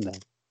go in there.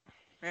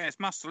 Yeah, it's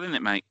muscle, isn't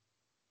it, mate?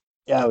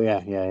 Oh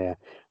yeah.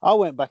 I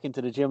went back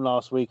into the gym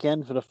last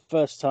weekend for the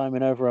first time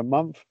in over a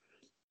month.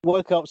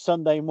 Woke up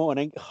Sunday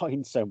morning,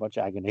 in so much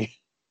agony.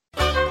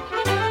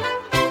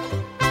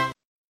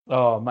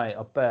 Oh, mate,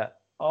 I bet.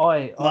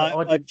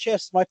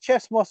 My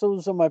chest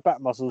muscles and my back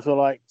muscles were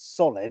like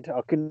solid.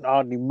 I couldn't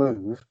hardly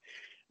move,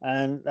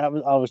 and I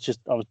was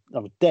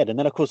dead. And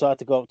then of course I had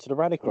to go up to the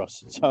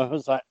Rallycross, so I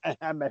was like,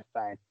 I'm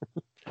fine.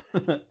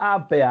 I'll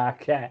be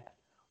okay.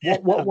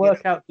 What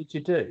workout did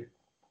you do?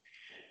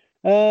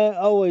 I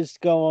always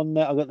go on.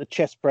 I've got the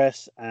chest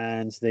press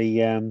and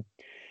the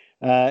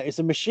it's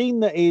a machine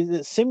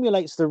that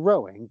simulates the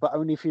rowing, but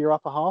only for your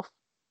upper half.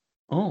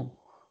 Oh,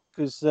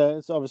 Because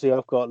so obviously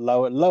I've got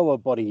lower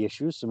body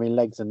issues. So my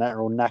legs and that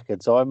are all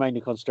knackered. So I mainly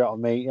concentrate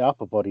on my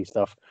upper body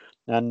stuff.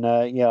 And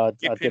I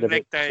did a leg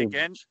bit day too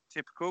again. much.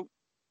 Typical.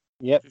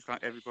 Yep. Just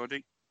like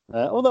everybody.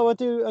 Although I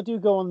do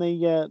go on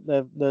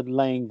the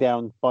laying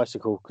down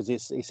bicycle because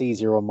it's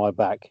easier on my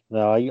back.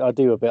 No, I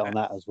do a bit on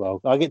that as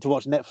well. I get to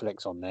watch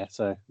Netflix on there,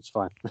 so it's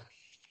fine.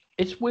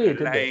 it's weird,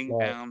 isn't it? Laying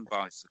down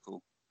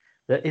bicycle.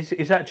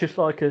 Is that just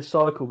like a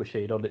cycle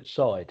machine on its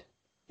side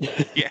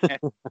Yeah.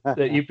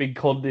 that you've been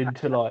conned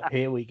into? Like,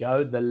 here we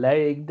go, the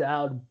laying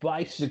down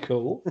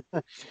bicycle.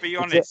 To be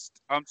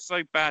honest, I'm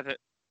so bad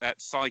at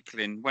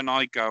cycling. When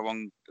I go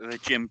on the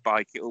gym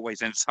bike, it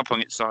always ends up on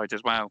its side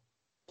as well.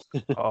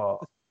 Oh,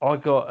 I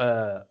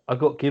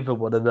got given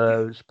one of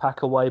those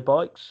pack away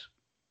bikes.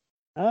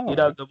 Oh, You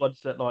know, the ones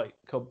that like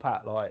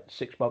compact like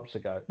 6 months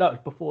ago. No,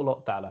 it's before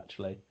lockdown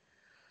actually.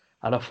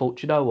 And I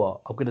thought, you know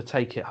what? I'm going to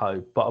take it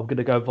home, but I'm going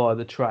to go via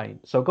the train.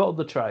 So I got on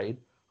the train.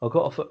 I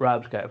got off at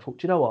Ramsgate. I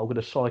thought, you know what? I'm going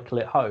to cycle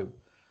it home.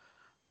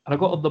 And I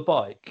got on the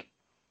bike,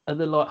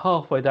 and then like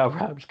halfway down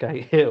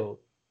Ramsgate Hill,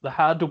 the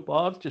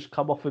handlebars just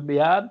come off in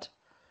my hand,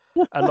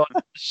 and like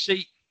the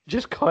seat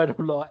just kind of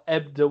like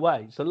ebbed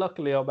away. So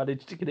luckily, I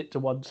managed to get it to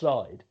one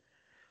side.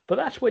 But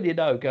that's when you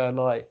know, going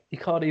like, you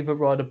can't even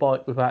ride a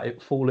bike without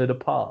it falling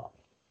apart.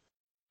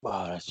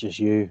 wow, that's just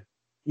you.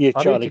 You're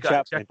I Charlie need to go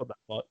and Chaplin. check on that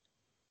bike.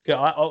 Yeah,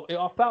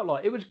 I felt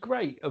like it was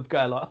great of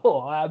going like, oh,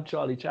 I am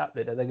Charlie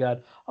Chaplin, and then going,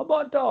 I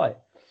might die.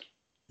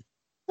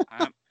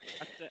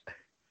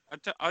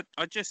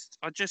 I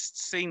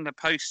just seen the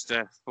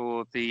poster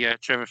for the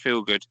Trevor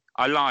Feelgood.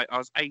 I lied. I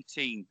was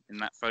 18 in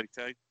that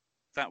photo.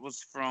 That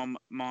was from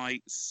my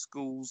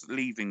school's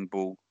leaving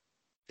ball.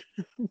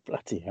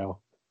 Bloody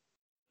hell.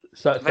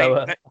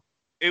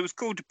 It was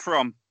called a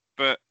prom,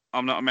 but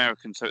I'm not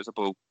American, so it's a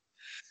ball.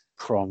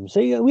 Prom.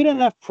 See, we don't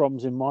have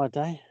proms in my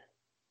day.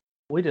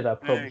 We did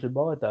have problems No. in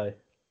my day.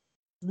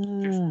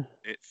 No.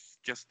 It's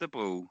just the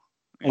ball.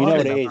 You know what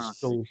it didn't have is?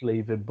 School's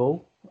leaving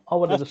ball. I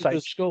went to the That's same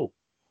because- school.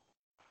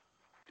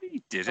 You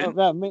Oh, didn't.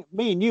 no,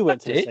 me and you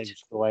went to the did. same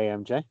school,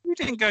 AMJ. You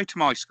didn't go to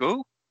my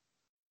school.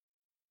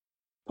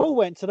 Paul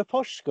went to the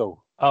posh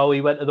school. Oh,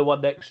 he went to the one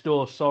next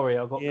door. Sorry,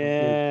 I got confused.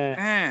 Yeah.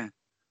 Yeah.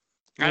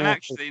 Yeah, And for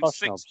actually, in posh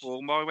sixth snobs.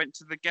 form, I went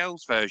to the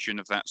girls' version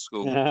of that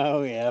school.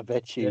 Oh, yeah, I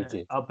bet you Yeah,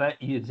 did. I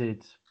bet you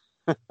did.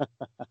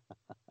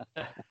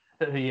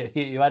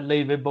 you had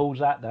leaving balls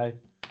that day.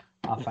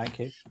 Oh, thank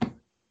you.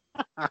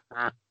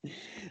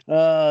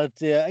 Oh,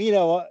 dear. You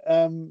know what?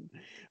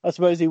 I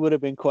suppose he would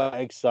have been quite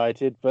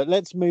excited, but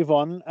let's move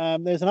on.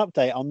 There's an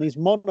update on these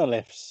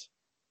monoliths.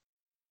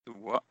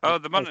 What? Oh,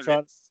 the I was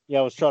monoliths. I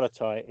was trying to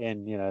tie it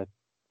in,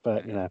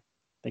 but,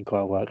 didn't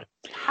quite work.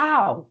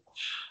 How?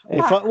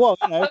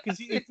 Because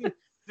Do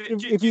if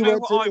you you know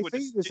went what to- I if would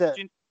he have? was Do at-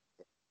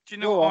 you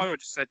know Go what on. I would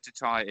have said to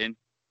tie it in?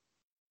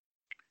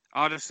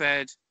 I'd have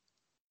said,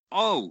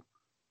 "Oh,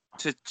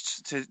 to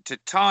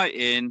tie it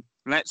in,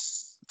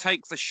 let's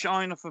take the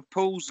shine off of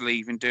Paul's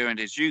leaving doing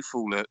his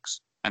youthful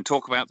looks and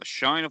talk about the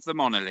shine of the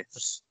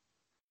monoliths."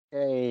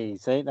 Hey,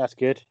 see, that's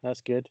good.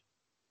 That's good.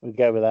 We'll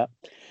go with that.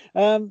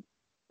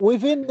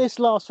 Within this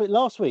last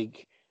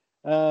week,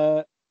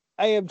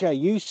 AMJ,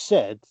 you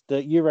said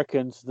that you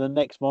reckoned the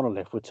next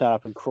monolith would turn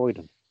up in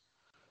Croydon.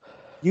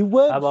 You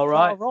weren't Am I far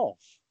right? off.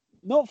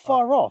 Not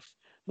far off.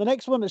 The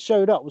next one that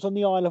showed up was on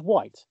the Isle of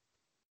Wight.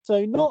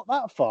 So not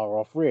that far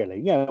off, really.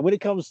 Yeah, when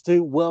it comes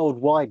to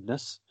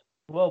worldwideness.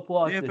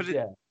 Worldwide,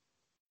 Yeah,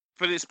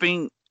 but it's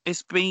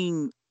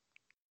been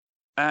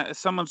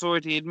someone's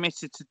already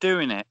admitted to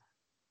doing it.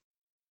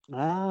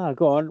 Ah,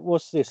 go on.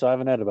 What's this? I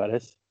haven't heard about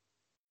this.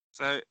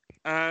 So,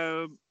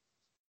 I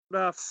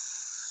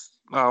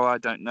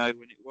don't know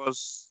when it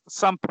was.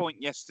 Some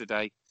point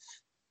yesterday,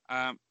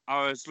 I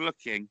was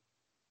looking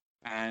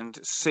and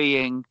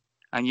seeing,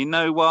 and you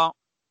know what?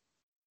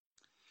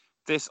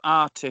 This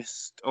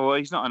artist, or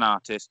he's not an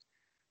artist,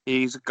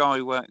 he's a guy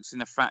who works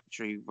in a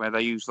factory where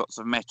they use lots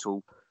of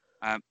metal,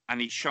 and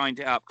he shined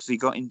it up because he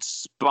got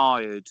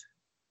inspired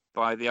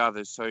by the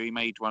others. So he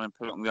made one and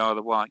put it on the Isle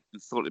of Wight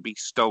and thought it'd be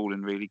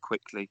stolen really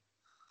quickly.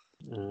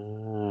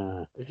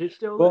 Ah. Is it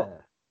still Well-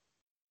 there?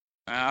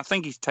 I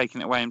think he's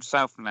taken it away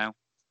himself now.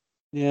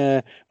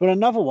 Yeah, but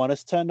another one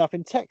has turned up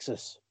in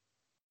Texas.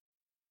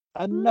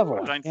 Another I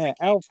one. don't Yeah, think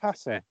El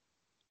Paso.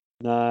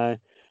 No,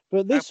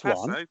 but this El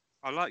one, Paso,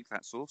 I like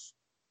that sauce.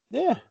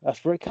 yeah,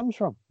 that's where it comes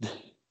from.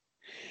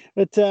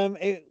 But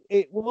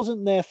it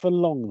wasn't there for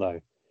long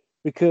though.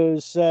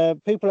 because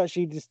people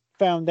actually just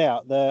found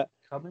out that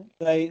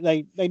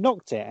they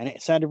knocked it and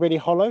it sounded really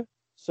hollow.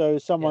 So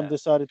someone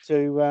decided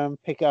to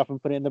pick it up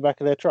and put it in the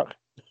back of their truck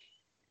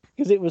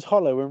because it was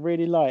hollow and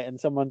really light. And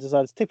someone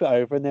decided to tip it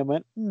over and then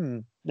went,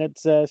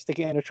 let's stick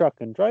it in a truck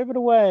and drive it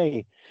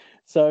away.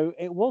 So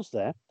it was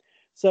there.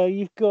 So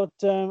you've got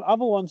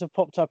other ones have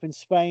popped up in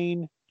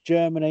Spain,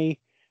 Germany,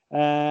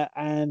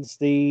 and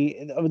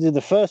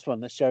the first one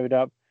that showed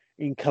up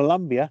in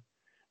Colombia.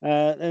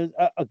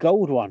 A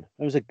gold one.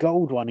 There was a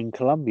gold one in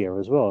Colombia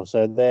as well.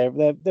 So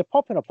they're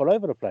popping up all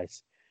over the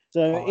place.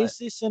 So is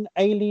this an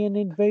alien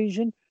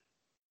invasion?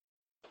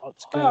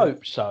 I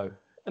hope so.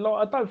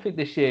 Like, I don't think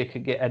this year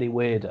could get any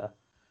weirder.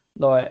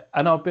 Like,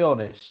 and I'll be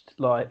honest,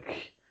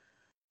 like,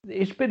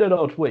 it's been an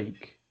odd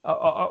week.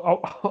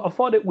 I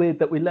find it weird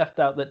that we left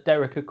out that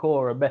Derek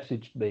Akora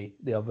messaged me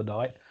the other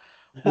night,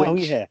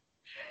 which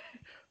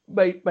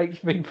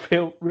makes me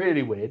feel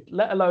really weird,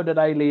 let alone an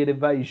alien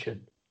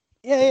invasion.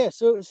 Yeah.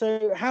 So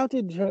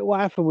what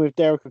happened with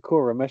Derek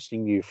Akora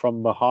messaging you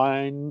from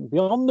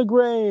beyond the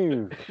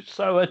grave?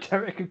 So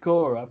Derek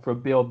Akora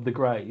from Beyond the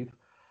Grave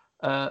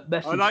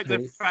messaged I like me.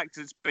 the fact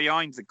it's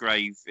behind the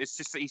grave. It's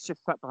just that he's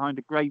just sat behind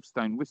a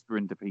gravestone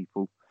whispering to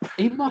people.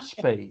 He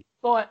must be.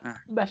 Like,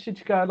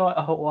 message going like,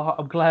 oh, well,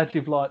 I'm glad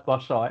you've liked my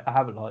site. I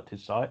haven't liked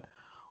his site.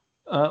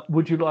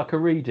 Would you like a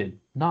reading?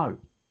 No.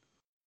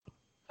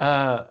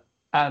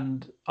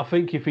 And I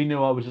think if he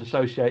knew I was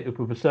associated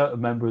with a certain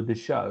member of this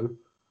show,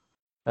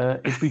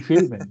 he'd be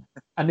fuming.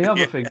 And the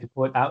other thing to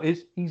point out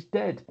is he's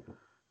dead.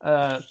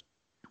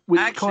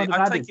 Actually, kind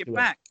of I take it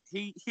back.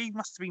 He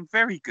must have been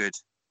very good.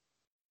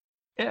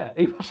 Yeah,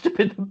 he must have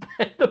been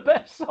the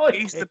best sidekick.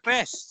 He's the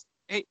best.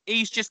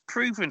 He's just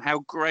proven how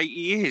great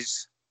he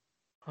is.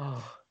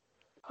 Oh,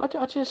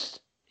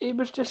 it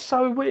was just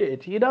so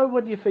weird. You know,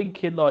 when you're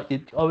thinking, like,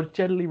 I was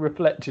generally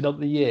reflecting on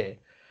the year,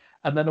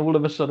 and then all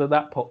of a sudden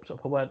that pops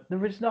up. I went,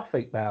 there is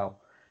nothing now.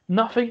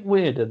 Nothing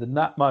weirder than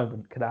that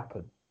moment could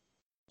happen.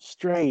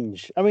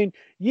 Strange. I mean,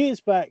 years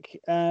back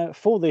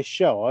for this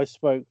show, I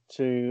spoke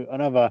to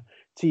another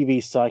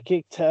TV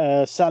psychic,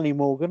 Sally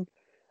Morgan,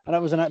 and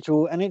that was an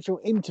actual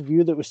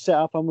interview that was set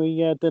up, and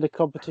we did a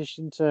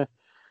competition to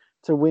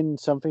win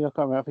something. I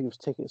can't remember. I think it was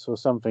tickets or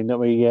something that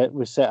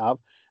we set up.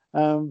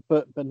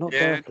 But not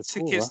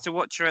tickets to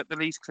watch her at the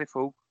Leescliff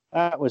Hall.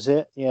 That was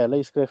it. Yeah,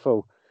 Leescliff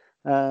Hall.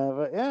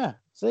 But yeah,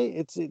 see,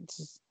 it's.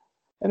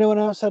 Anyone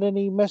else had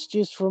any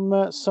messages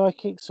from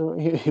psychics or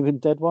even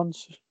dead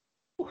ones?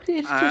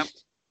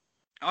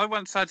 I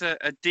once had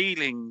a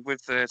dealing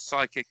with the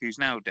psychic who's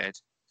now dead.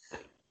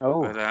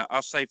 Oh, but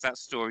I'll save that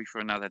story for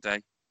another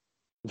day.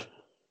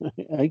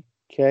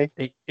 Okay.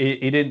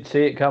 He didn't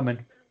see it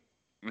coming.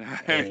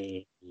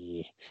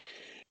 Yeah,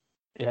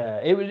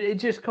 it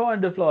just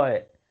kind of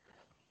like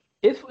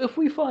if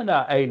we find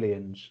out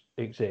aliens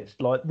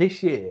exist, like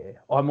this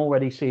year, I'm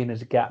already seeing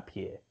as a gap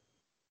year,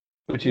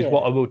 which is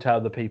what I will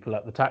tell the people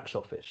at the tax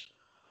office.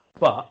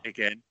 But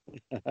again,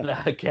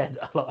 like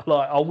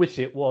I wish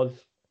it was.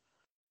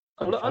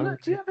 Do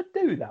you ever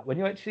do that when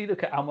you actually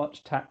look at how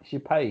much tax you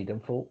paid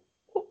and thought,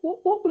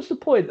 what was the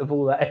point of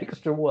all that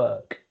extra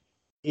work?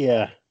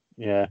 Yeah.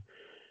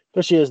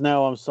 Especially as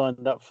now I'm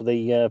signed up for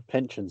the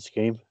pension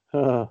scheme.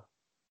 I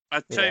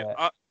tell you,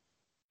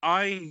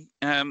 I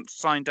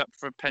signed up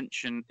for a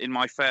pension in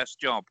my first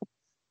job,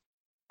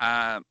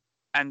 and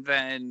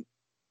then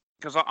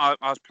because I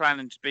was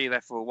planning to be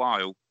there for a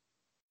while,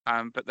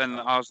 but then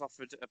I was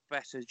offered a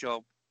better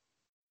job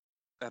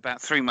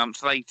about 3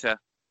 months later,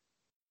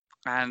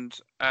 and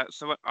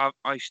so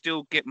I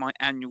still get my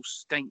annual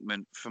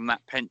statement from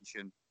that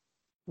pension.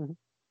 Mm-hmm.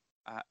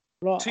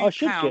 I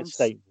should get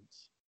statements.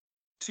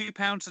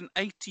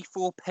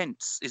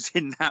 £2.84 is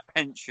in that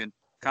pension.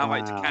 Can't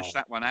wait to cash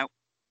that one out.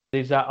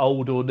 Is that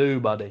old or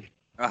new money?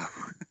 Oh.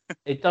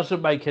 It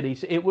doesn't make any.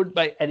 It wouldn't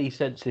make any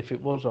sense if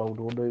it was old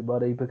or new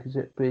money because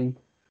it'd be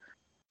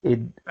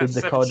in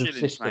the kind of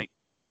system. Mate.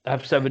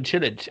 Have 7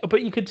 shillings,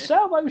 but you could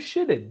sell those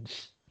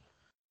shillings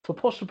for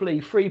possibly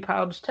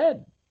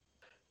 £3.10.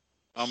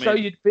 So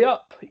you'd be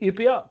up.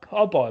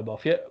 I'll buy them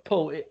off you,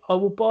 Paul. I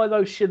will buy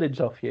those shillings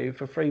off you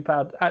for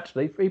 £3.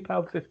 Actually,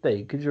 £3.15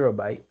 because you're a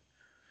mate.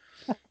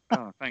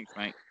 Oh, thanks,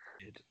 mate.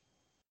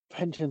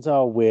 Pensions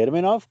are weird. I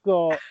mean, I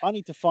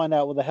need to find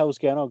out what the hell's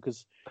going on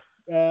because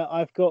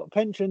I've got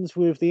pensions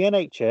with the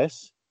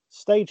NHS,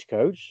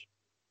 Stagecoach,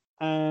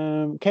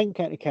 Kent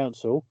County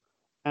Council,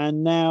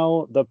 and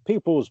now the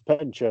People's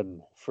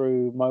Pension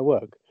through my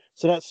work.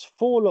 So that's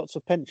 4 lots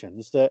of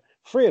pensions that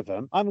 3 of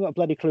them, I haven't got a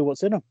bloody clue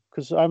what's in them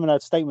because I haven't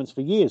had statements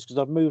for years because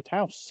I've moved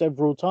house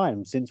several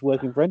times since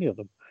working for any of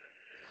them.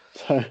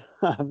 So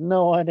I have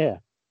no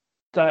idea.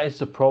 That is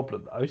the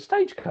problem, though.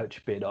 Stagecoach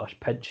would be a nice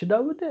pension,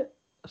 though, wouldn't it?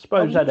 I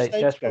suppose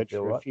NHS would be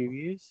all right. For a few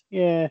years.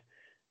 Yeah.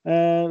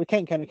 The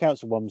Kent County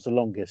Council one was the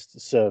longest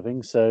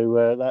serving,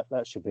 so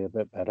that should be a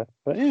bit better.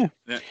 But yeah.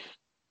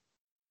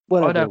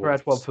 I never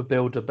had one for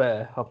Build a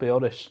Bear, I'll be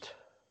honest.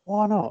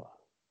 Why not?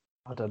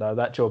 I don't know.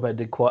 That job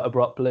ended quite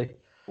abruptly.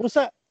 Was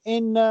that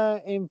in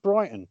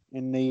Brighton,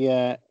 in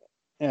the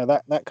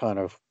that kind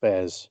of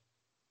bears?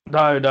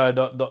 No,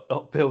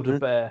 not build a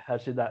bear,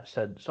 as in that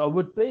sense. I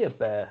would be a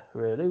bear,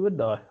 really,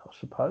 wouldn't I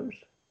suppose.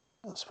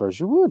 I suppose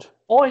you would.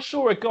 I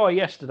saw a guy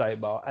yesterday,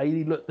 Mark, and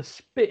he looked the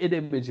spitting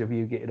image of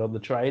you getting on the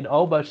train. I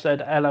almost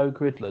said, hello,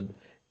 Gridland.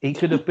 He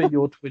could have been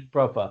your twin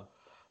brother.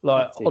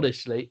 Like, That's it.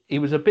 honestly, he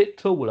was a bit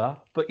taller,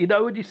 but you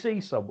know when you see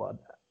someone,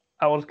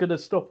 I was going to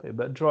stop him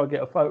and try and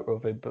get a photo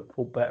of him, but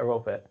thought better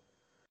of it,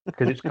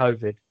 because it's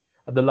COVID.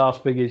 And the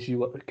last thing is,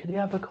 can you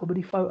have a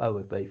comedy photo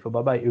with me for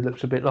my mate who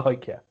looks a bit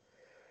like you?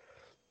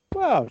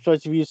 Well, I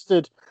suppose if you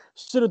stood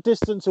a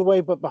distance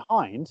away but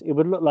behind, it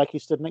would look like he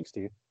stood next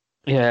to you.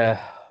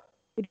 Yeah.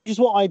 Which is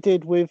what I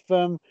did with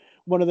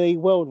one of the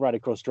World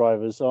Rallycross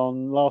drivers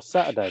on last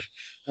Saturday.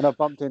 And I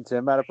bumped into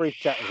him, had a brief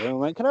chat with him, and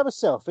went, "Can I have a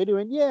selfie?" He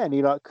went, "Yeah." And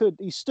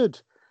he stood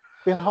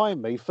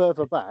behind me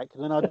further back,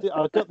 and then I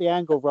got the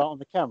angle right on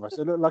the camera,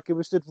 so it looked like he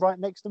was stood right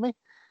next to me.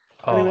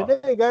 And he went,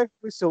 "There you go,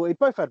 we're sorted."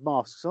 Both had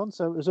masks on,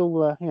 so it was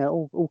all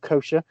all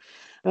kosher.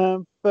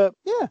 But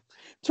yeah,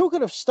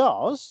 talking of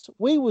stars,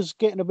 we was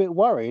getting a bit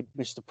worried,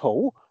 Mr.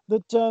 Paul,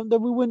 that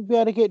we wouldn't be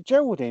able to get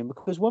Geraldine,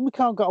 because when we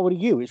can't get hold of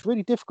you, it's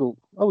really difficult.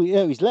 Oh,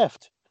 yeah, he's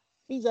left.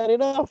 He's had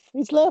enough.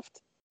 He's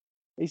left.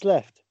 He's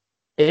left.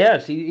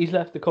 Yes, he's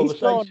left the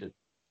conversation.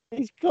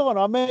 He's gone.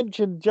 I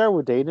mentioned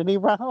Geraldine, and he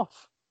ran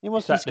off. He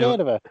must be scared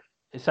of her.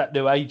 It's that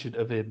new agent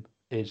of him,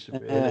 really,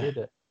 isn't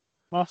it?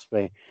 Must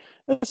be.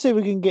 Let's see if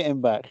we can get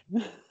him back.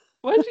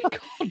 Where's he gone?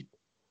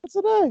 I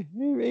don't know.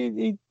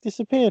 He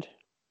disappeared.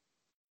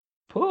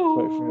 Paul.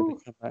 Wait for him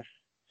to come back.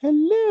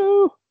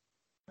 Hello.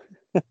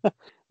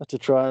 Have to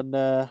try and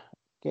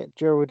get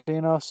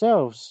Geraldine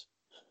ourselves.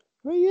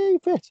 Where are you,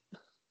 Pet?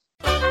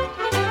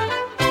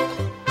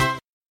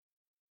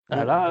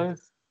 Hello.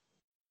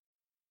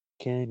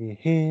 Can you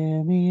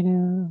hear me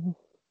now?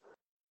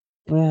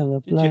 Well,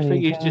 Do you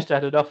think he's just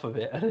had enough of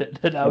it,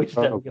 and now he's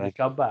never going to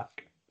come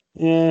back?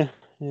 Yeah.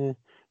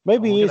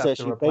 Maybe he is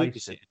actually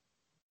babysitting.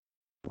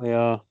 We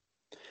are.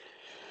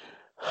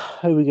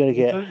 Who are we going to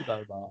get? With who,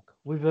 though, Mark?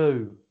 With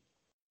who?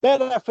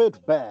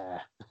 Benefit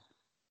Bear.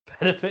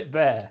 Benefit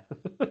Bear.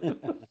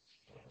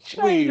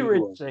 Shane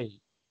Ritchie.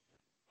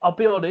 I'll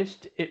be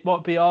honest, it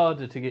might be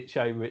harder to get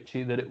Shane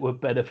Ritchie than it would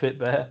Benefit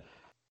Bear.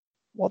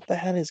 What the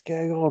hell is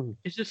going on?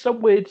 Is there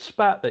some weird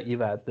spat that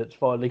you've had that's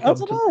finally come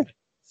to? I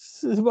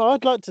don't know.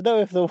 I'd like to know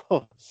if there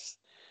was.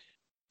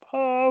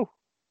 Paul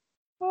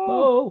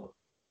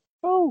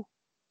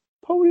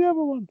the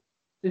other one.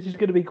 This is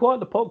going to be quite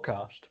the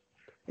podcast.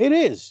 It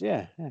is,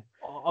 yeah.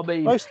 I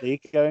mean, mostly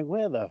going,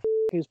 where the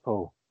is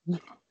Paul?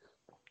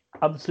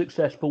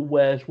 Unsuccessful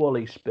Where's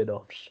Wally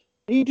spin-offs.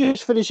 Are you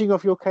just finishing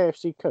off your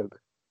KFC Coke?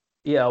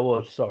 Yeah, I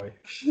was. Sorry.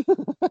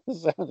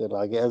 Sounded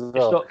like it as well.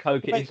 It's not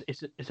Coke.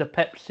 It's a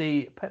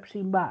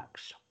Pepsi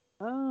Max.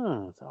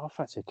 Oh, I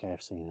fancy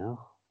KFC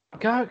now.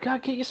 Go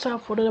get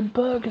yourself one of them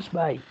burgers,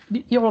 mate.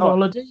 You're on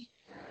holiday.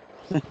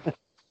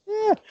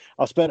 Yeah,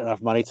 I've spent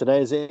enough money today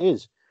as it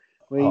is.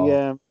 We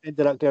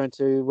ended up going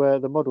to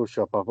the model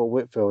shop up at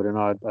Whitfield, and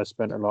I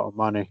spent a lot of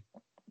money.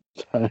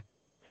 So,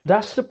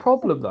 that's the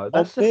problem, though.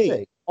 That's the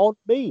thing. On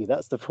me.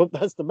 That's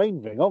the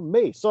main thing. On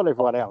me. It's not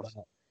everyone else.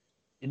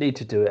 You need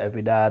to do it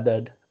every now and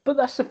then. But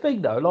that's the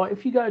thing, though. Like,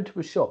 if you go into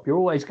a shop, you're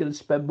always going to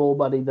spend more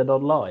money than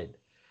online.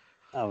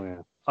 Oh,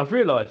 yeah. I've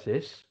realised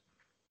this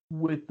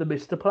with the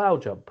Mr. Plough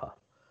jumper.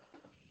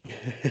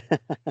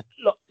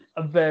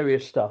 And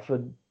various stuff,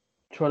 and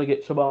trying to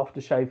get some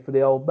aftershave for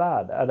the old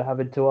man, and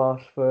having to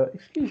ask for,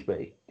 "Excuse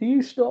me, do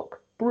you stock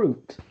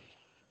Brute?"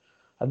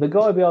 And the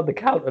guy behind the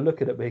counter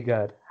looking at me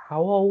going,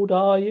 "How old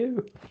are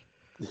you?"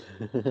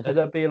 And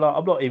I'd be like,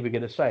 I'm not even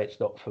going to say it's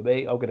not for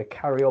me. I'm going to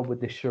carry on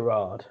with this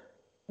charade.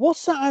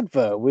 What's that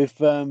advert with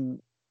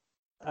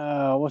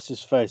what's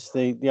his face?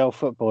 The old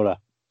footballer.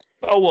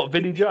 Oh, what,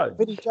 Vinnie Jones?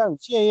 Vinnie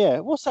Jones, yeah.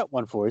 What's that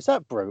one for? Is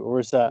that Brute or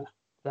is that?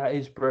 That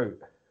is Brute.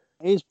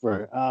 It is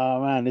Brute.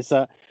 Oh man, it's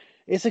a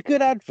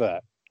good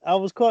advert. I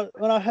was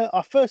when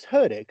I first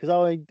heard it, because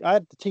I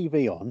had the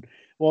TV on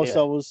whilst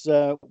I was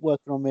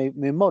working on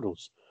my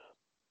models,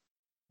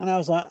 and I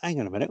was like, hang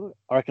on a minute,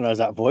 I recognise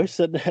that voice,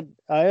 and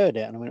I heard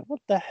it, and I went, what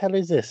the hell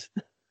is this?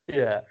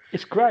 Yeah,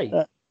 it's great.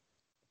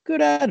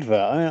 Good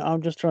advert.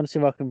 I'm just trying to see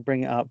if I can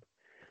bring it up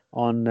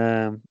on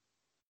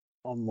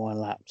my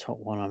laptop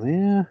while I'm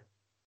here.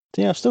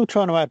 So, yeah, I'm still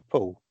trying to add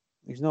Paul.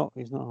 He's not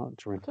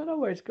answering. I don't know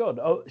where he's gone.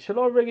 Oh, shall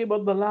I ring him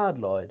on the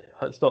landline?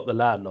 It's not the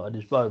landline,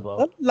 it's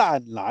mobile. A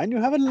landline? You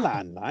have a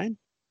landline?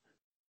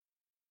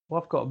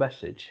 Well, I've got a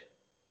message.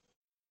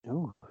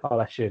 Oh,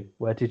 that's you.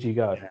 Where did you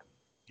go?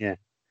 Yeah.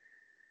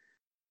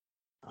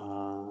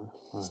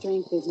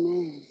 Strength is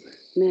man.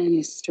 Man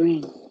is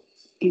strength.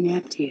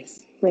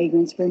 Inaptius.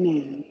 Fragrance for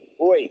man.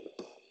 Oi,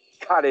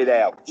 cut it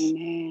out.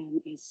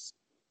 Man is...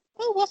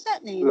 Oh, what's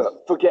that name?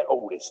 Look, forget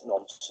all this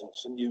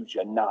nonsense and use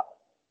your nut.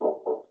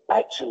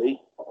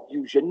 Actually,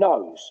 use your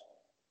nose,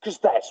 because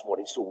that's what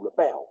it's all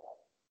about.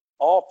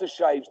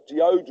 Aftershaves,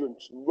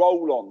 deodorants, and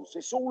roll-ons,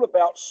 it's all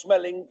about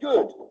smelling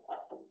good.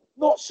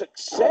 Not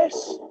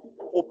success,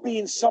 or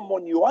being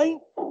someone you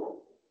ain't,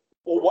 or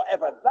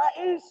whatever that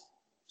is.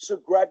 So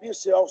grab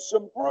yourself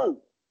some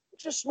Brute. It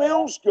just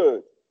smells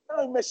good.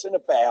 No messing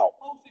about.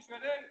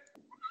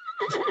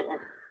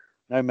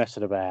 No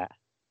messing about.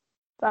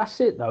 That's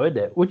it, though, isn't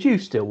it? Would you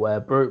still wear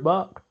Brute,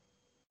 Mark?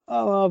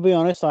 Oh, I'll be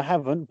honest, I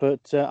haven't,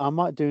 but I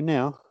might do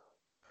now.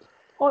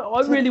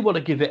 I really want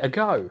to give it a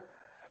go.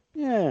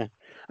 Yeah.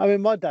 I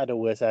mean, my dad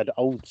always had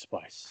Old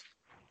Spice.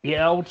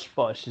 Yeah, Old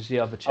Spice is the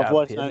other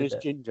Otherwise champion. known as Isn't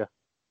it? Ginger.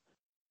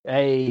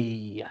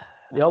 Hey,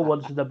 the old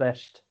ones are the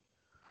best.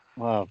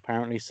 Well,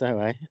 apparently so,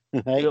 eh?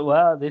 Hey,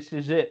 Well, this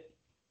is it.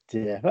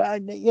 yeah.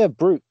 But, yeah,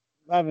 Brute.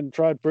 I haven't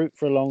tried Brute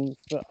for a long...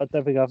 I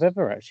don't think I've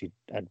ever actually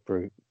had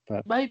Brute.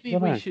 But Maybe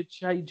dunno. we should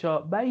change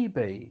our.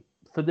 Maybe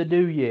for the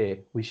new year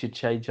we should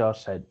change our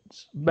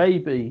scents.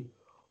 Maybe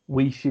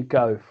we should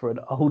go for an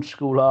old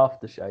school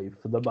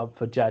aftershave for the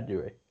month of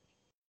January.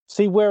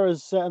 See,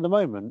 whereas at the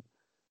moment,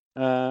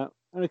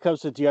 when it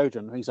comes to deodorant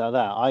and things like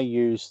that, I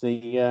use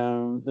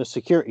the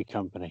security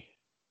company.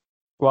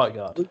 Right,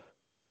 guard.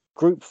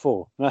 Group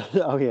 4.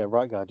 Oh, yeah,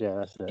 right guard. Yeah,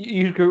 that's it.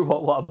 You group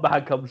what a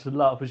man comes and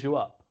laughs you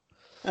up.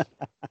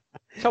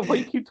 So why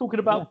you keep talking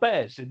about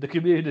bears in the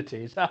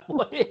community? Is that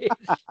what it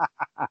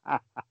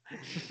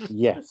is?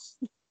 Yes.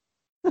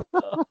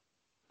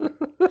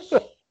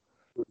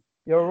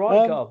 You're a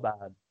right guard,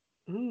 man.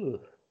 Ooh.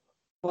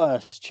 Well,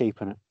 that's cheap,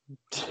 isn't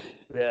it?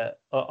 Yeah,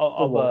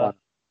 I'm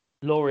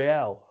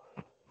L'Oreal.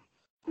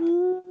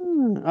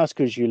 That's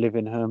because you live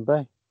in Herne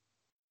Bay.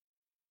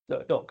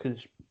 No, not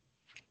because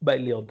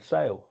mainly on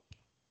sale.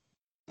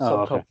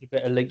 Oh, Sometimes a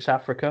bit of Lynx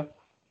Africa.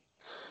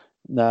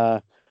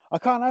 No, I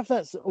can't have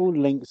that all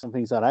links and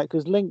things like that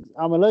because links,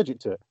 I'm allergic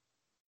to it.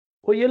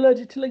 Well, you're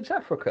allergic to Lynx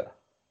Africa.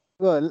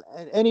 Well,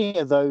 any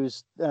of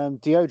those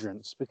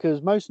deodorants, because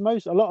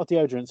a lot of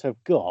deodorants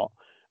have got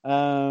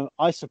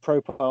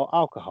isopropyl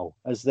alcohol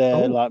as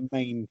their like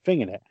main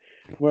thing in it,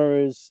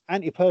 whereas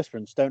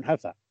antiperspirants don't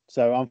have that.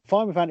 So I'm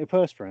fine with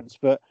antiperspirants,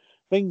 but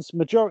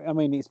majority. I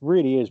mean, it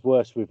really is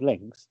worse with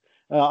Lynx.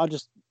 I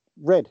just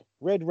red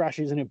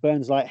rashes and it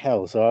burns like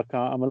hell, so I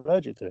can't. I'm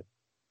allergic to it.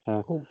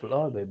 Oh,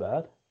 blimey,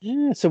 man.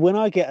 Yeah. So when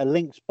I get a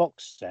Lynx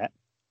box set,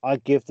 I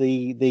give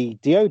the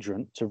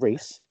deodorant to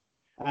Reese,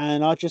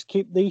 and I just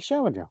keep the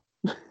shower gel.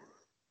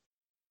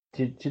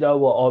 Do you know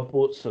what? I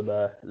bought some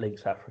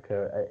Lynx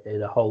Africa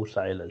in a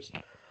wholesaler's,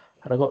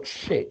 and I got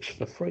 6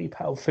 for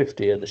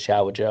 £3.50 in the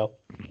shower gel.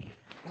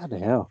 Bloody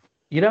hell.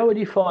 You know when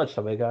you find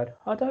something going,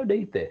 I don't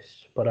need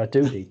this, but I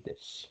do need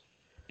this.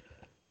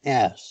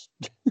 Yes.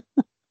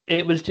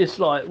 It was just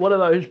like one of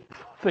those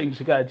things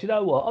to go, do you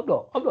know what?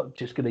 I'm not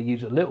just going to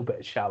use a little bit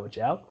of shower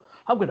gel.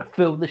 I'm going to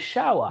fill the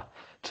shower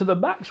to the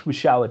max with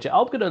shower gel.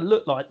 I'm going to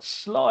look like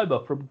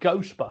Slimer from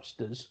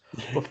Ghostbusters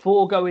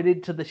before going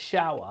into the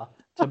shower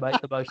to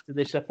make the most of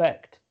this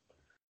effect.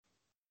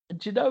 And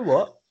do you know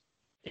what?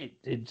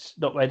 It's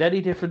not made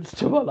any difference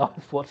to my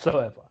life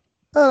whatsoever.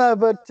 No,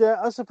 but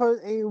I suppose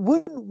it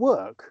wouldn't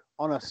work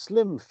on a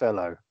slim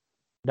fellow.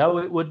 No,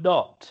 it would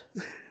not.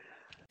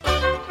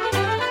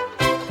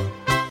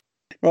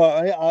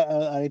 Right,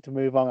 I need to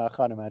move on. I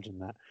can't imagine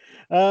that.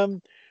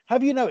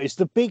 Have you noticed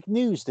the big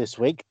news this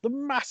week? The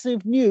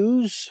massive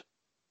news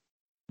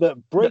that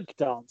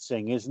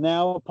breakdancing is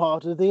now a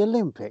part of the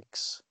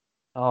Olympics.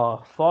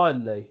 Oh,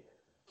 finally.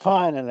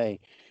 Finally.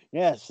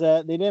 Yes,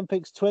 the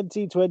Olympics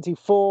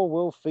 2024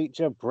 will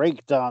feature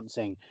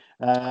breakdancing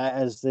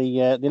as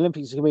the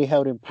Olympics are going to be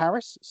held in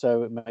Paris,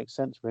 so it makes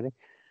sense, really.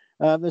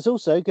 There's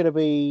also going to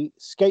be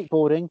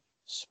skateboarding,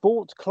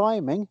 sport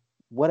climbing,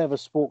 whatever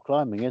sport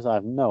climbing is, I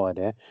have no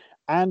idea,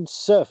 and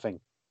surfing.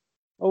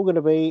 All going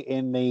to be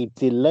in the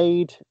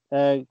delayed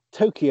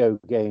Tokyo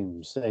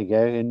Games. There you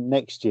go, in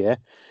next year.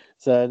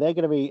 So they're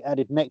going to be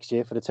added next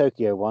year for the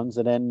Tokyo ones,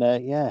 and then,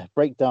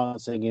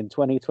 breakdancing in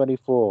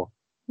 2024.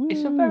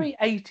 It's a very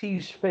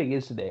 80s thing,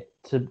 isn't it?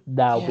 To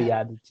now be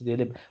added to the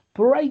Olympics.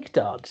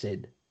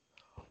 Breakdancing.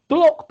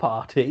 Block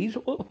parties.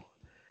 Run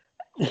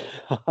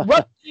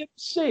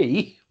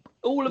DMC.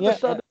 All of a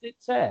sudden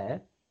it's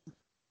there.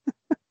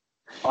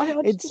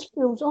 It just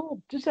feels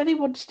odd. Does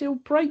anyone still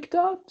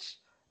breakdance?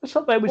 That's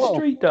up there with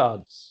street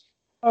dance.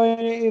 I mean,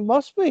 it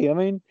must be. I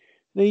mean,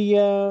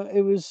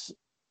 it was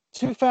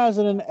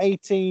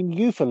 2018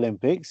 Youth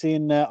Olympics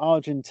in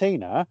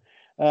Argentina.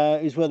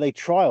 Is where they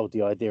trialed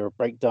the idea of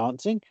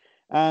breakdancing,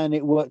 and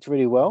it worked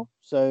really well.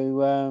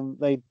 So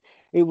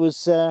it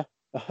was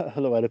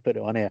hello, way to put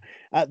it on here.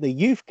 At the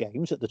youth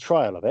games, at the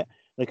trial of it,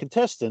 the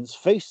contestants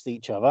faced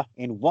each other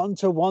in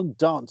one-to-one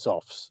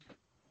dance-offs.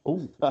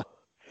 Oh,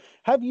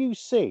 have you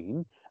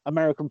seen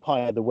American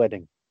Pie at the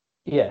Wedding?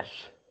 Yes.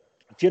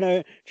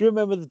 Do you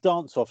remember the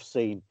dance-off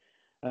scene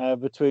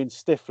between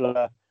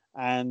Stifler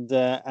and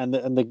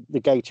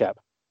the gay chap?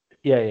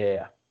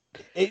 Yeah.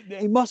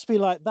 It must be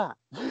like that.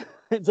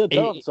 It's a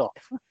dance-off.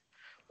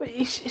 But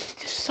it's just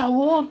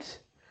so odd.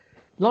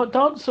 Like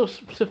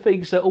dance-offs are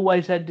things that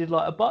always ended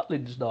like a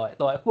Butlins night.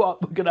 Like, right,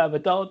 we're going to have a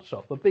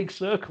dance-off. A big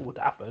circle would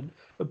happen,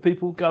 and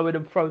people would go in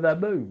and throw their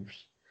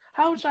moves.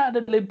 How is that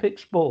an Olympic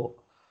sport?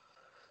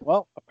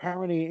 Well,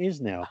 apparently it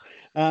is now.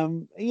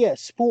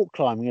 Sport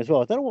climbing as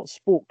well. I don't know what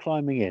sport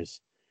climbing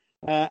is.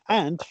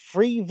 And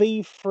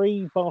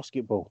 3v3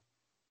 basketball.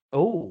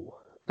 Oh,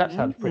 that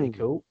sounds pretty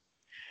cool.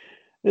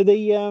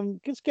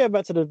 Let's go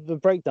back to the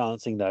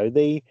breakdancing though.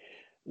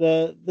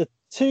 The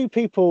two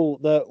people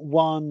that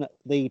won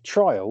the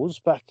trials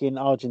back in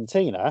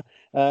Argentina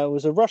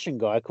was a Russian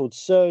guy called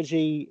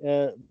Sergei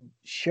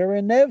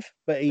Sherenev,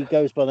 but he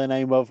goes by the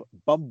name of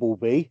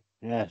Bumblebee.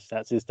 Yes,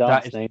 that's his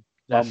dance name.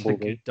 That's a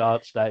Bumblebee. good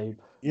dance name.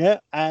 Yeah,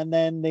 and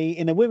then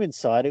in the women's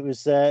side, it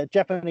was a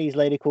Japanese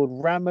lady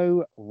called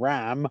Ramu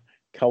Ram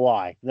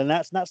Kawai. Then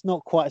that's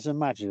not quite as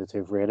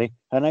imaginative, really.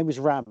 Her name is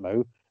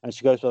Ramu, and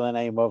she goes by the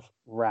name of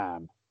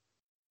Ram.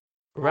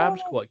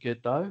 Ram's quite good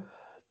though.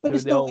 But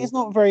it's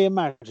not very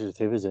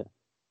imaginative, is it?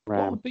 What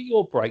Ram. would be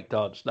your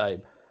breakdance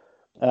name?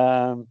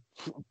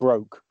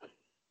 Broke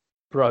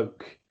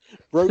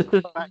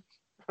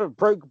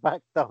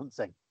back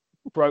dancing.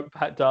 Broke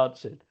back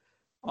dancing.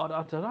 I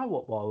don't know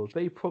what mine would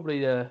be.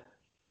 Probably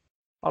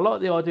I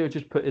like the idea of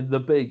just putting the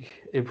big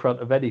in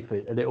front of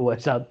anything, and it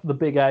always had the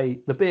big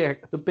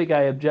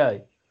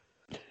AMJ.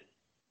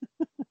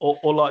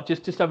 or like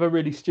just have a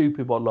really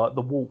stupid one like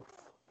the wolf.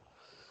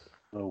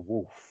 A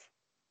wolf.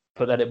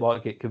 But then it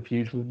might get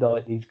confused with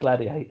 90s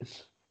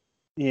gladiators.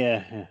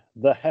 Yeah,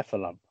 the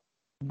Heffalump.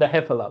 The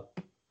Heffalump.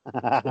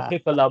 The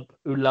Heffalump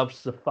who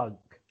loves the funk.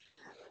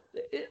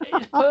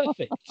 It's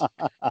perfect. I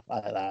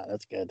like that.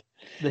 That's good.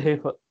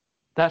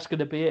 That's going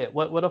to be it.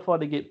 When I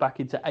finally get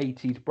back into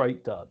 80s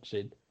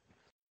breakdancing.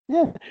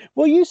 Yeah.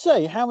 Well, you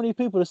say how many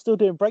people are still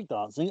doing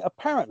breakdancing?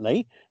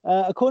 Apparently,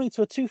 according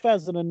to a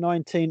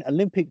 2019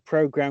 Olympic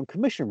Program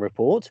Commission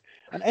report,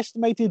 an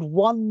estimated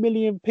 1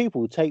 million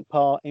people take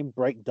part in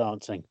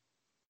breakdancing.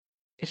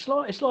 It's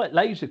like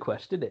Laser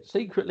Quest, isn't it?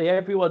 Secretly,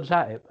 everyone's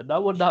at it, but no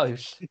one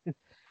knows.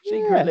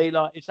 Secretly,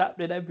 like it's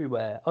happening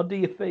everywhere, under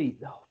your feet.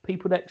 Oh,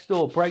 people next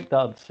door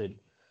breakdancing.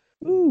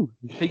 Ooh.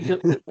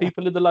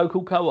 People in the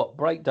local co-op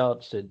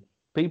breakdancing.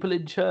 People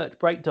in church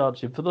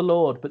breakdancing for the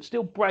Lord, but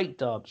still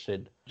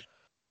breakdancing.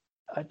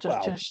 I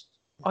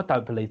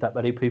don't believe that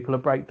many people are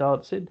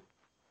breakdancing.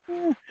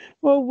 Yeah.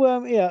 Well,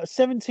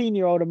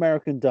 17-year-old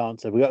American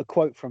dancer. We got a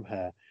quote from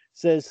her.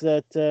 Says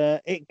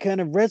that it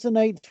kind of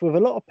resonates with a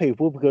lot of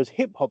people because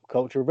hip hop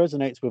culture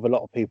resonates with a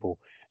lot of people,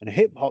 and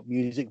hip hop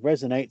music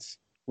resonates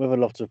with a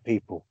lot of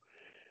people.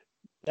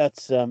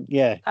 That's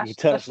you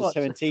touch a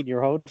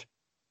 17-year-old.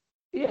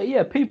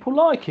 Yeah, people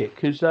like it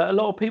because a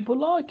lot of people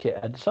like it,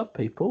 and some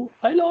people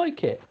they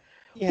like it.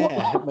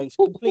 Yeah, it makes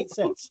complete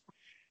sense.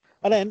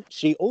 And then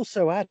she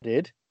also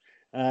added,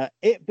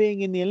 it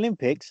being in the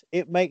Olympics,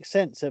 it makes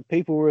sense that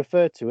people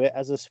refer to it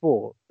as a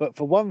sport. But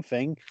for one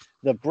thing,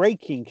 the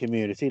breaking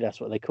community, that's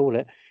what they call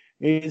it,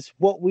 is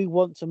what we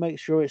want to make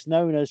sure it's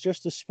known as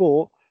just a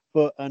sport,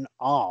 but an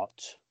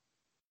art.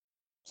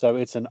 So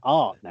it's an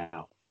art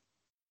now.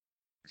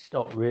 It's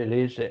not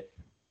really, is it?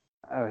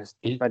 Oh, it's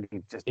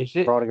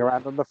just riding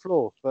around on the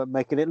floor, but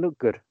making it look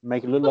good,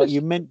 make it look like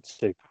you meant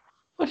to.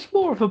 It's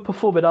more of a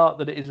performing art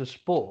than it is a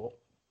sport.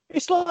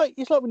 It's like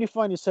when you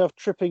find yourself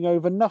tripping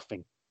over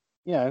nothing.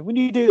 You know, when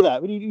you do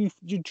that, when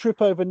you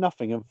trip over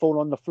nothing and fall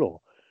on the floor,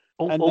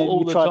 and then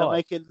you try to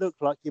make it look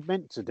like you're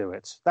meant to do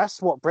it.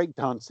 That's what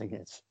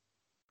breakdancing is.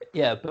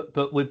 Yeah,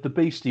 but with the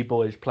Beastie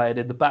Boys playing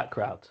in the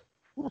background.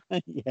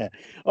 Yeah.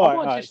 I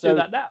might just do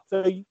that now.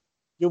 So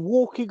you're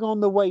walking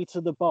on the way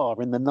to the bar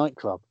in the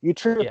nightclub. You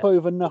trip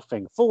over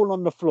nothing, fall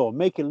on the floor,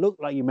 make it look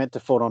like you meant to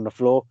fall on the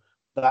floor.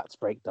 That's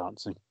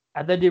breakdancing.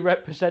 And then you're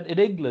representing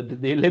England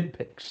in the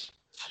Olympics.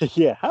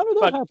 Yeah, how did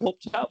that happen?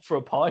 Popped out for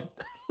a pint.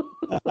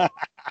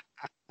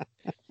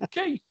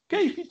 Keith,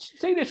 you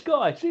see this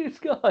guy? See this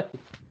guy?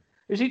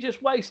 Is he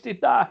just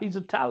wasted? Nah, he's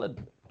a talent.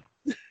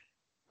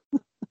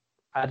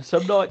 And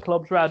some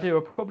nightclubs around here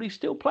are probably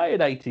still playing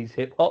 80s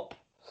hip hop.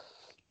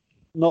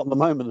 Not at the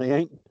moment, they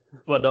ain't.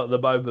 Well, not at the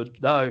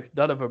moment. No,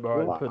 none of them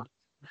are open.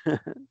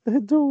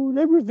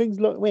 Everything's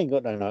like we ain't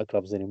got no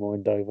nightclubs anymore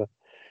in Dover.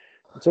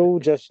 It's all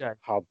just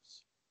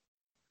pubs.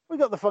 We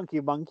got the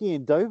Funky Monkey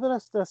in Dover.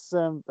 That's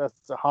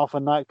half a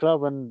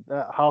nightclub and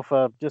half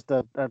just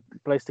a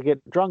place to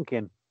get drunk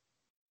in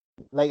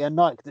late at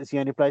night because it's the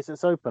only place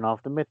that's open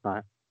after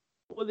midnight.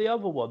 Well, the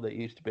other one that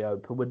used to be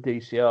open when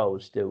DCR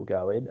was still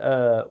going,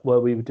 where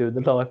we were doing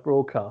the live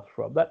broadcast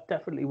from, that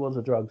definitely was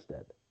a drug's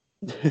den.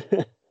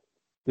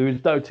 There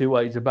was no two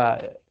ways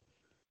about it.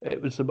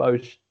 It was the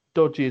most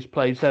dodgiest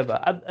place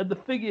ever. And the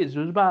thing is,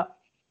 there was about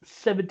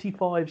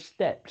 75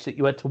 steps that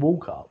you had to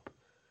walk up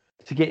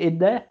to get in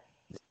there.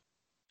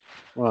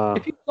 Wow.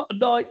 If you've got a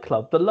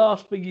nightclub, the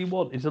last thing you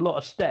want is a lot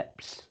of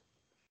steps.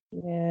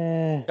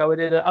 Yeah. Going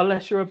in,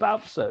 unless you're a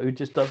bouncer who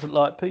just doesn't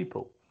like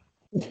people.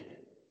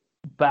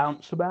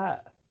 Bounce them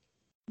out.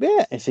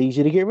 Yeah, it's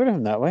easy to get rid of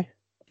them that way.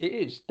 It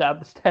is, down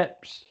the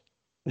steps.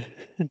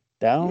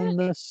 Down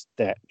the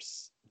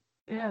steps.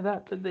 Yeah,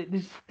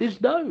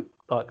 there's no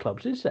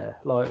nightclubs, is there?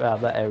 Like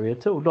around that area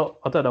at all.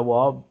 I don't know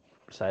why I'm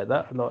saying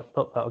that. Not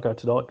that I go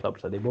to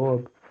nightclubs anymore.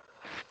 I'm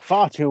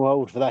far too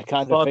old for that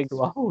kind of thing.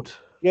 Far too old.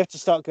 You have to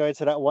start going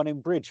to that one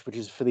in Bridge, which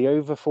is for the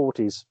over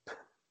 40s.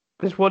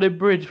 There's one in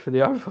Bridge for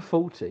the over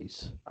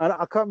 40s. I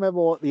can't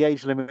remember what the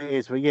age limit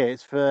is, but yeah,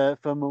 it's for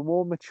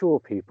more mature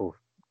people.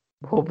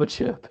 More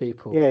mature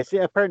people. Yeah, see,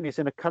 apparently it's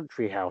in a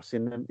country house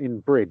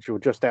in Bridge or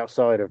just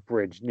outside of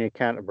Bridge near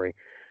Canterbury,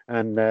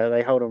 and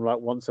they hold them like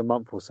once a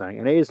month or something.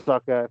 And it is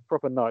like a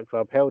proper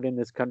nightclub held in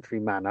this country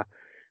manor,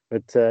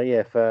 but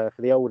yeah, for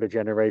the older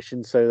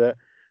generation, so that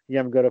you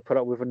haven't got to put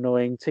up with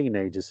annoying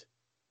teenagers.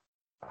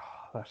 Oh,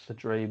 that's the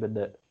dream, isn't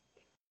it?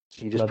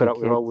 You just Bloody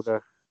put up with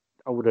kids.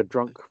 older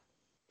drunk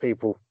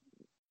people,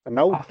 and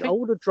I think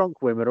older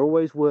drunk women are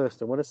always worse.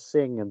 They want to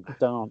sing and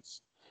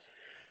dance.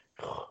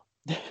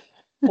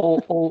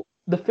 or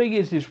the thing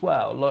is as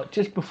well, like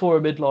just before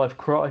a midlife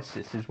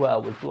crisis as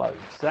well with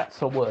blokes, that's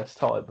the worst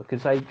time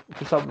because they,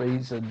 for some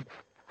reason,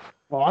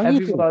 Well, are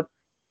you everyone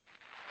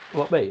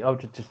what me? I'm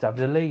just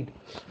having a lead.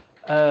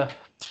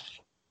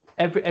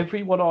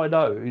 Everyone I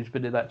know who's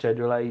been in that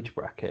general age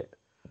bracket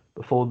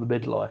before the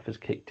midlife has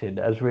kicked in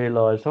has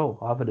realised, oh,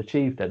 I haven't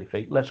achieved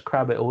anything. Let's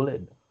cram it all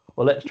in,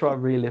 or let's try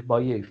and relive my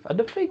youth. And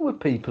the thing with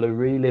people who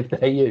relive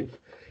their youth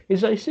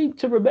is they seem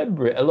to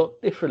remember it a lot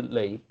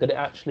differently than it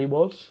actually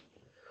was.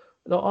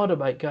 Like I'd have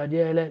mate going,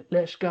 yeah,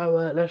 let's go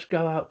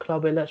out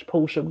clubbing, let's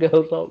pull some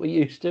girls like we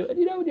used to. And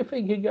you know when you're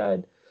thinking,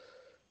 going,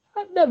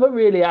 that never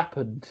really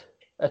happened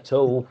at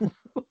all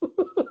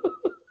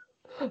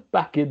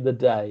back in the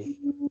day.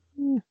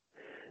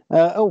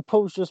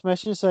 Paul's just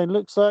messaged saying,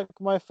 looks like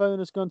my phone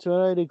has gone to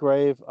an early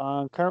grave.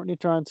 I'm currently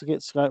trying to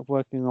get Skype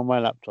working on my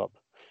laptop.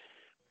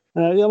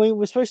 I mean,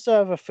 we're supposed to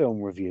have a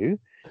film review,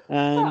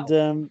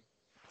 and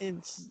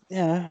it's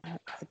that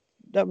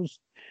was,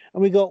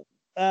 and we got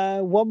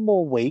one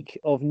more week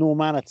of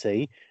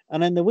normality,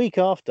 and then the week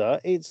after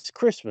it's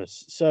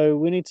Christmas. So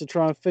we need to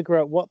try and figure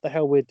out what the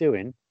hell we're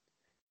doing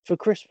for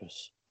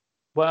Christmas.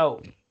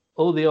 Well,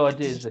 all the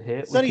ideas are here.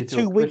 It's only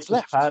 2 weeks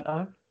left.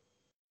 Panto.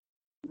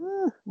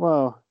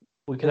 Well,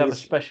 we could have a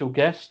special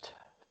guest.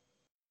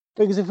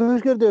 Because if we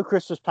was going to do a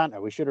Christmas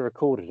panto, we should have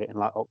recorded it in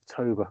like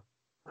October.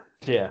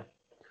 Yeah.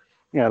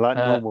 Yeah, like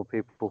normal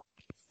people.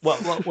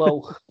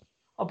 Well,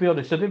 I'll be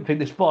honest, I didn't think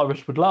this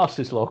virus would last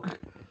this long.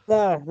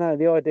 No,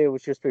 the idea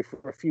was just be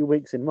for a few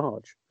weeks in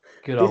March.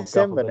 Good old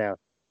December government.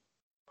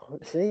 now.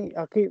 See,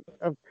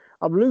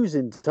 I'm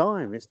losing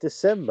time. It's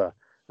December.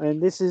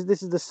 And this is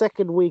the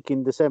second week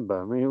in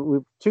December. I mean,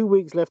 we've 2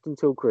 weeks left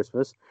until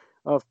Christmas.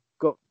 I've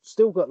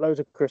still got loads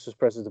of Christmas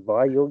presents to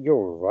buy. You're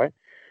all right.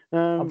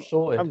 I'm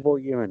sorted. I haven't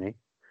bought you any.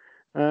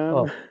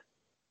 And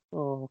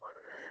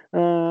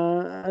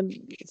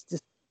it's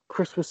just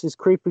Christmas is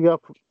creeping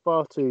up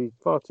far too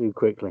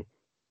quickly.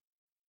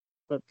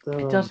 But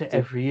it does it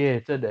every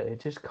year, doesn't it? It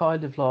just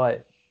kind of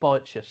like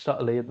bites you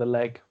subtly in the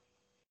leg.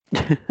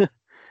 Yeah,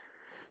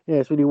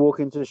 it's when you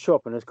walk into the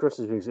shop and there's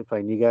Christmas music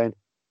playing, you're going,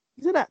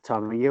 is it that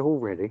time of year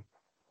already?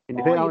 And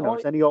you think, oh no,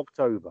 it's only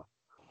October.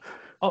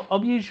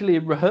 I'm usually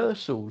in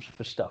rehearsals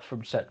for stuff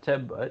from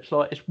September. It's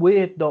like, it's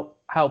weird not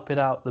helping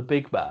out the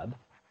big man.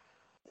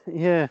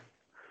 Yeah.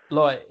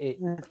 Like,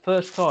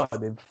 first time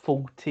in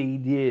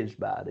 14 years,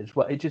 man.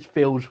 It just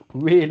feels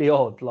really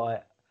odd.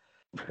 Like,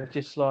 it's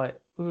just like,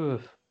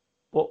 ugh.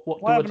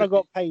 Why haven't I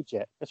got paid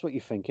yet? That's what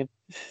you're thinking.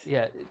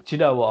 Yeah, do you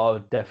know what? I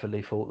would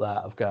definitely thought that.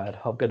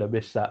 I'm going to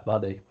miss that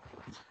money.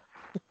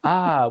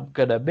 I'm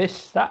going to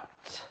miss that.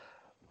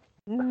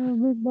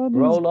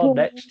 Roll on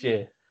next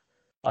year.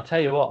 I'll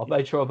tell you what, I've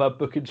made sure I've had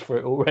bookings for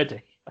it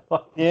already.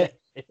 Yeah.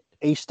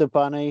 Easter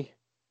Bunny,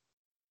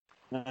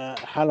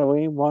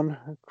 Halloween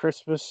one,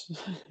 Christmas.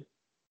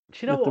 Do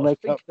you know what I was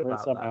thinking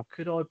about somehow. that?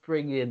 Could I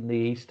bring in the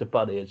Easter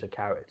Bunny as a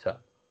character?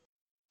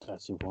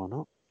 That's why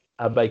not.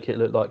 And make it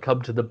look like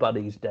Come to the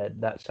Bunny's Den.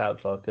 That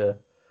sounds like a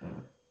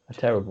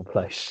terrible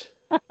place.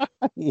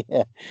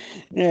 Yeah.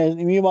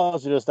 You might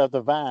as well just have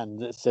the van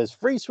that says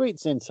free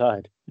sweets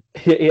inside.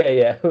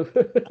 Yeah.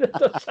 That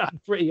does sound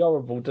pretty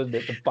horrible, doesn't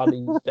it? The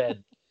Bunny's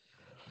Den.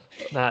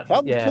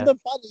 Come to the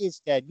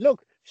Bunny's Den.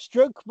 Look,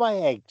 stroke my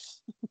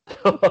eggs.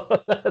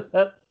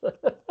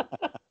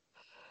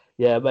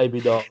 Yeah,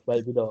 maybe not.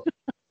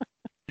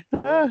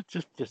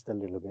 Just a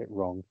little bit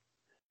wrong.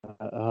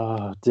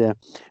 Oh dear.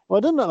 Well,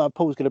 I don't know that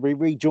Paul's going to be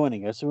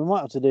rejoining us, so we might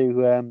have to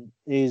do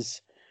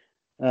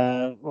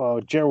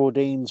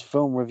Geraldine's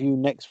film review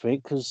next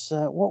week, because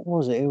what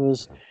was it? It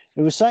was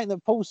something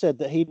that Paul said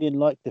that he didn't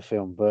like the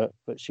film, but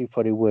she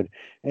probably would.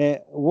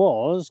 It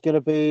was going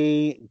to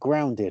be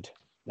Grounded,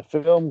 the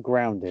film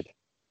Grounded.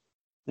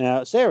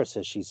 Now Sarah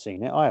says she's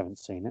seen it. I haven't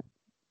seen it.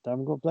 I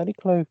haven't got a bloody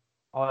clue.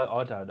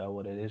 I don't know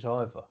what it is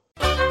either.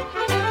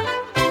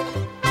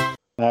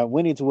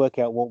 We need to work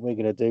out what we're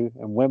going to do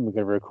and when we're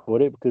going to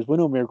record it, because we're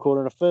normally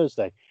recording on a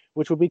Thursday,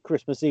 which will be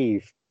Christmas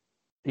Eve.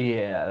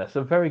 Yeah, that's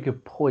a very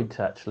good point,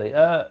 actually.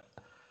 I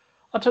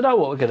don't know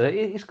what we're going to do.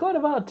 It's kind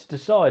of hard to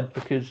decide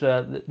because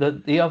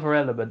the other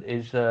element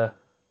is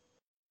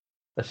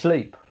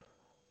asleep.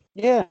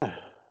 Yeah.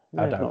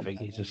 I don't think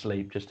he's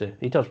asleep.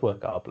 He does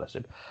work hard, bless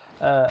him.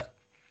 I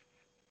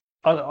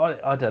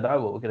don't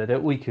know what we're going to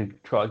do. We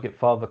could try and get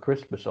Father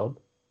Christmas on.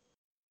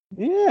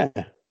 Yeah.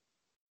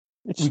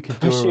 We could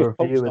do a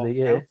review of the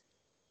year.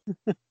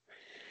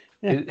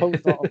 Yeah,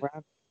 Paul's not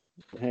around.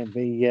 It'd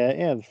be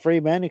the three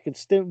men. It could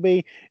still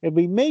be. It'd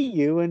be me,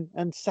 you,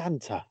 and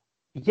Santa.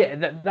 Yeah,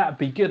 that'd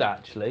be good,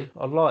 actually.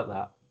 I'd like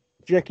that.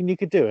 Do you reckon you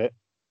could do it?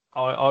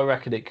 I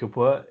reckon it could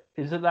work.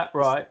 Isn't that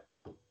right?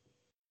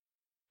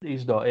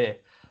 He's not here.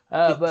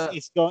 But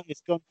It's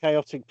gone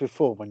chaotic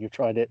before when you've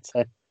tried it.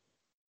 So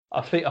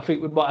I think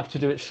we might have to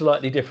do it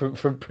slightly different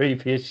from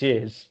previous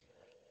years.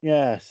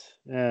 yes.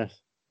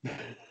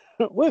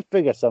 We'll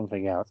figure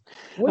something out.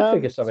 We'll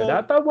figure something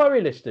out. Don't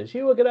worry, listeners.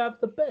 You are going to have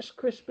the best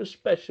Christmas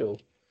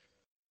special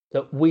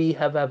that we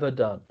have ever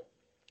done.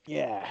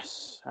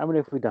 Yes. How many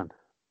have we done?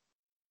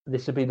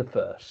 This will be the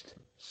first,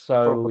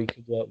 so Probably. we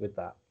can work with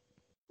that.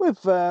 We've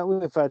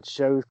had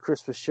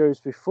Christmas shows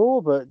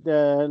before, but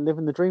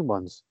living the dream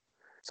ones.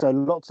 So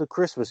lots of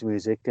Christmas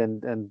music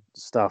and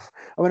stuff.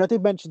 I mean, I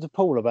did mention to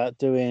Paul about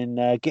doing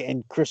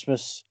getting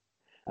Christmas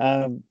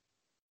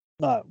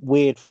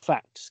weird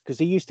facts, because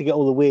he used to get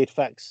all the weird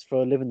facts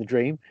for living the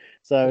dream.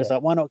 So it's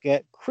like, why not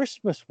get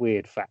Christmas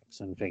weird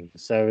facts and things?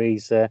 So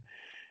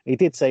he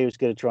did say he was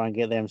going to try and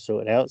get them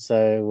sorted out.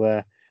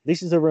 So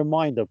this is a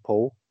reminder,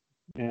 Paul,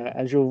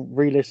 as you're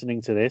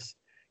re-listening to this,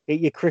 get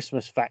your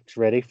Christmas facts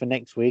ready for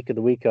next week or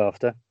the week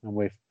after, and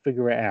we'll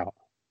figure it out.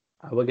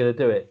 We're going to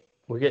do it.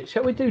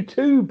 Shall we do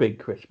 2 big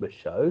Christmas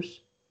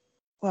shows?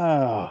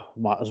 Well,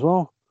 might as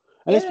well.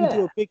 Unless we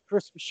do a big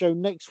Christmas show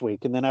next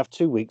week and then have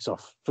 2 weeks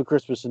off for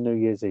Christmas and New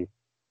Year's Eve.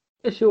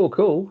 It's your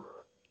call.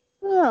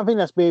 Yeah, I think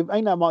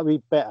that might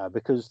be better,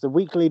 because the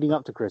week leading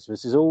up to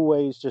Christmas is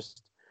always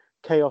just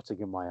chaotic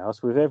in my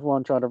house, with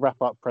everyone trying to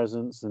wrap up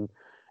presents and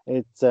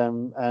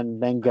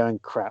and then going,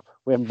 crap,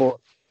 we haven't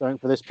bought something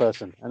for this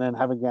person, and then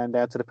having gone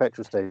down to the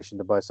petrol station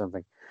to buy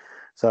something.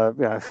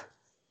 So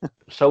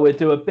So we'll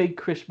do a big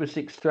Christmas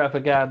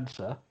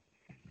extravaganza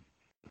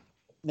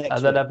next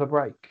and then week. have a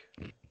break.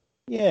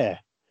 Yeah.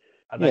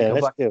 And then come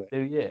let's back do it.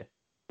 New Year.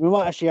 We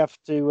might actually have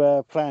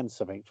to plan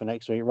something for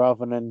next week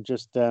rather than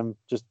just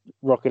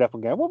rock it up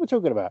and go, what are we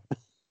talking about?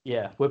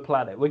 Yeah, we'll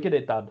plan it. We'll get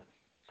it done.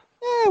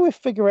 Yeah, we'll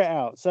figure it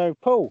out. So,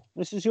 Paul,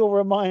 this is your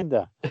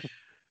reminder.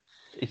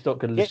 He's not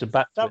going to listen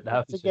back to it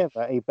now.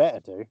 Together, he better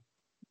do.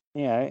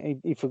 Yeah,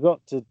 he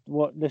forgot to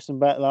listen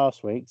back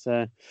last week,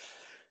 so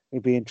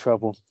he'd be in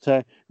trouble.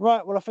 So,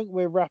 right, well, I think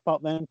we'll wrap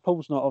up then.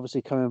 Paul's not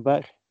obviously coming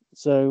back,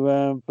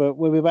 so but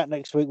we'll be back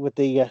next week with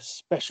the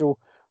special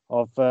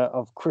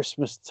of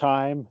Christmas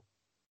time.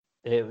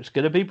 It was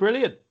going to be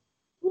brilliant.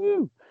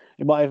 Woo!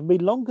 It might even be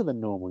longer than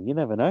normal. You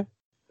never know.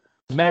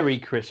 Merry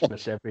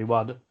Christmas,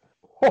 everyone.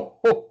 Ho,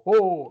 ho,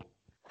 ho.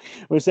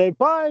 We'll say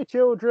bye,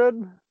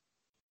 children.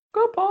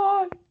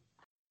 Goodbye.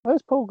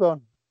 Where's Paul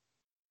gone?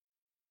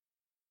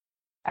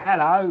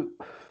 Hello.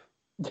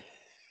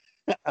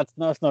 That's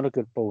not a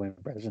good Paul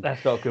impression.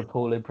 That's not a good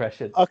Paul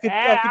impression. I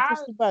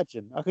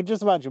could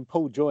just imagine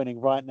Paul joining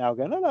right now,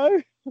 going, "Hello."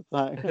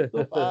 Like,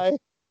 goodbye.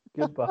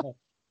 Goodbye.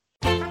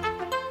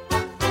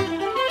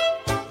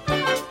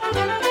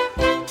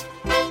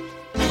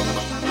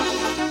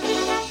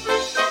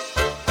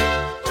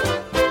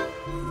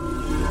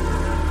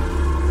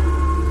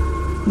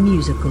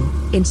 Musical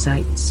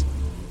Insights.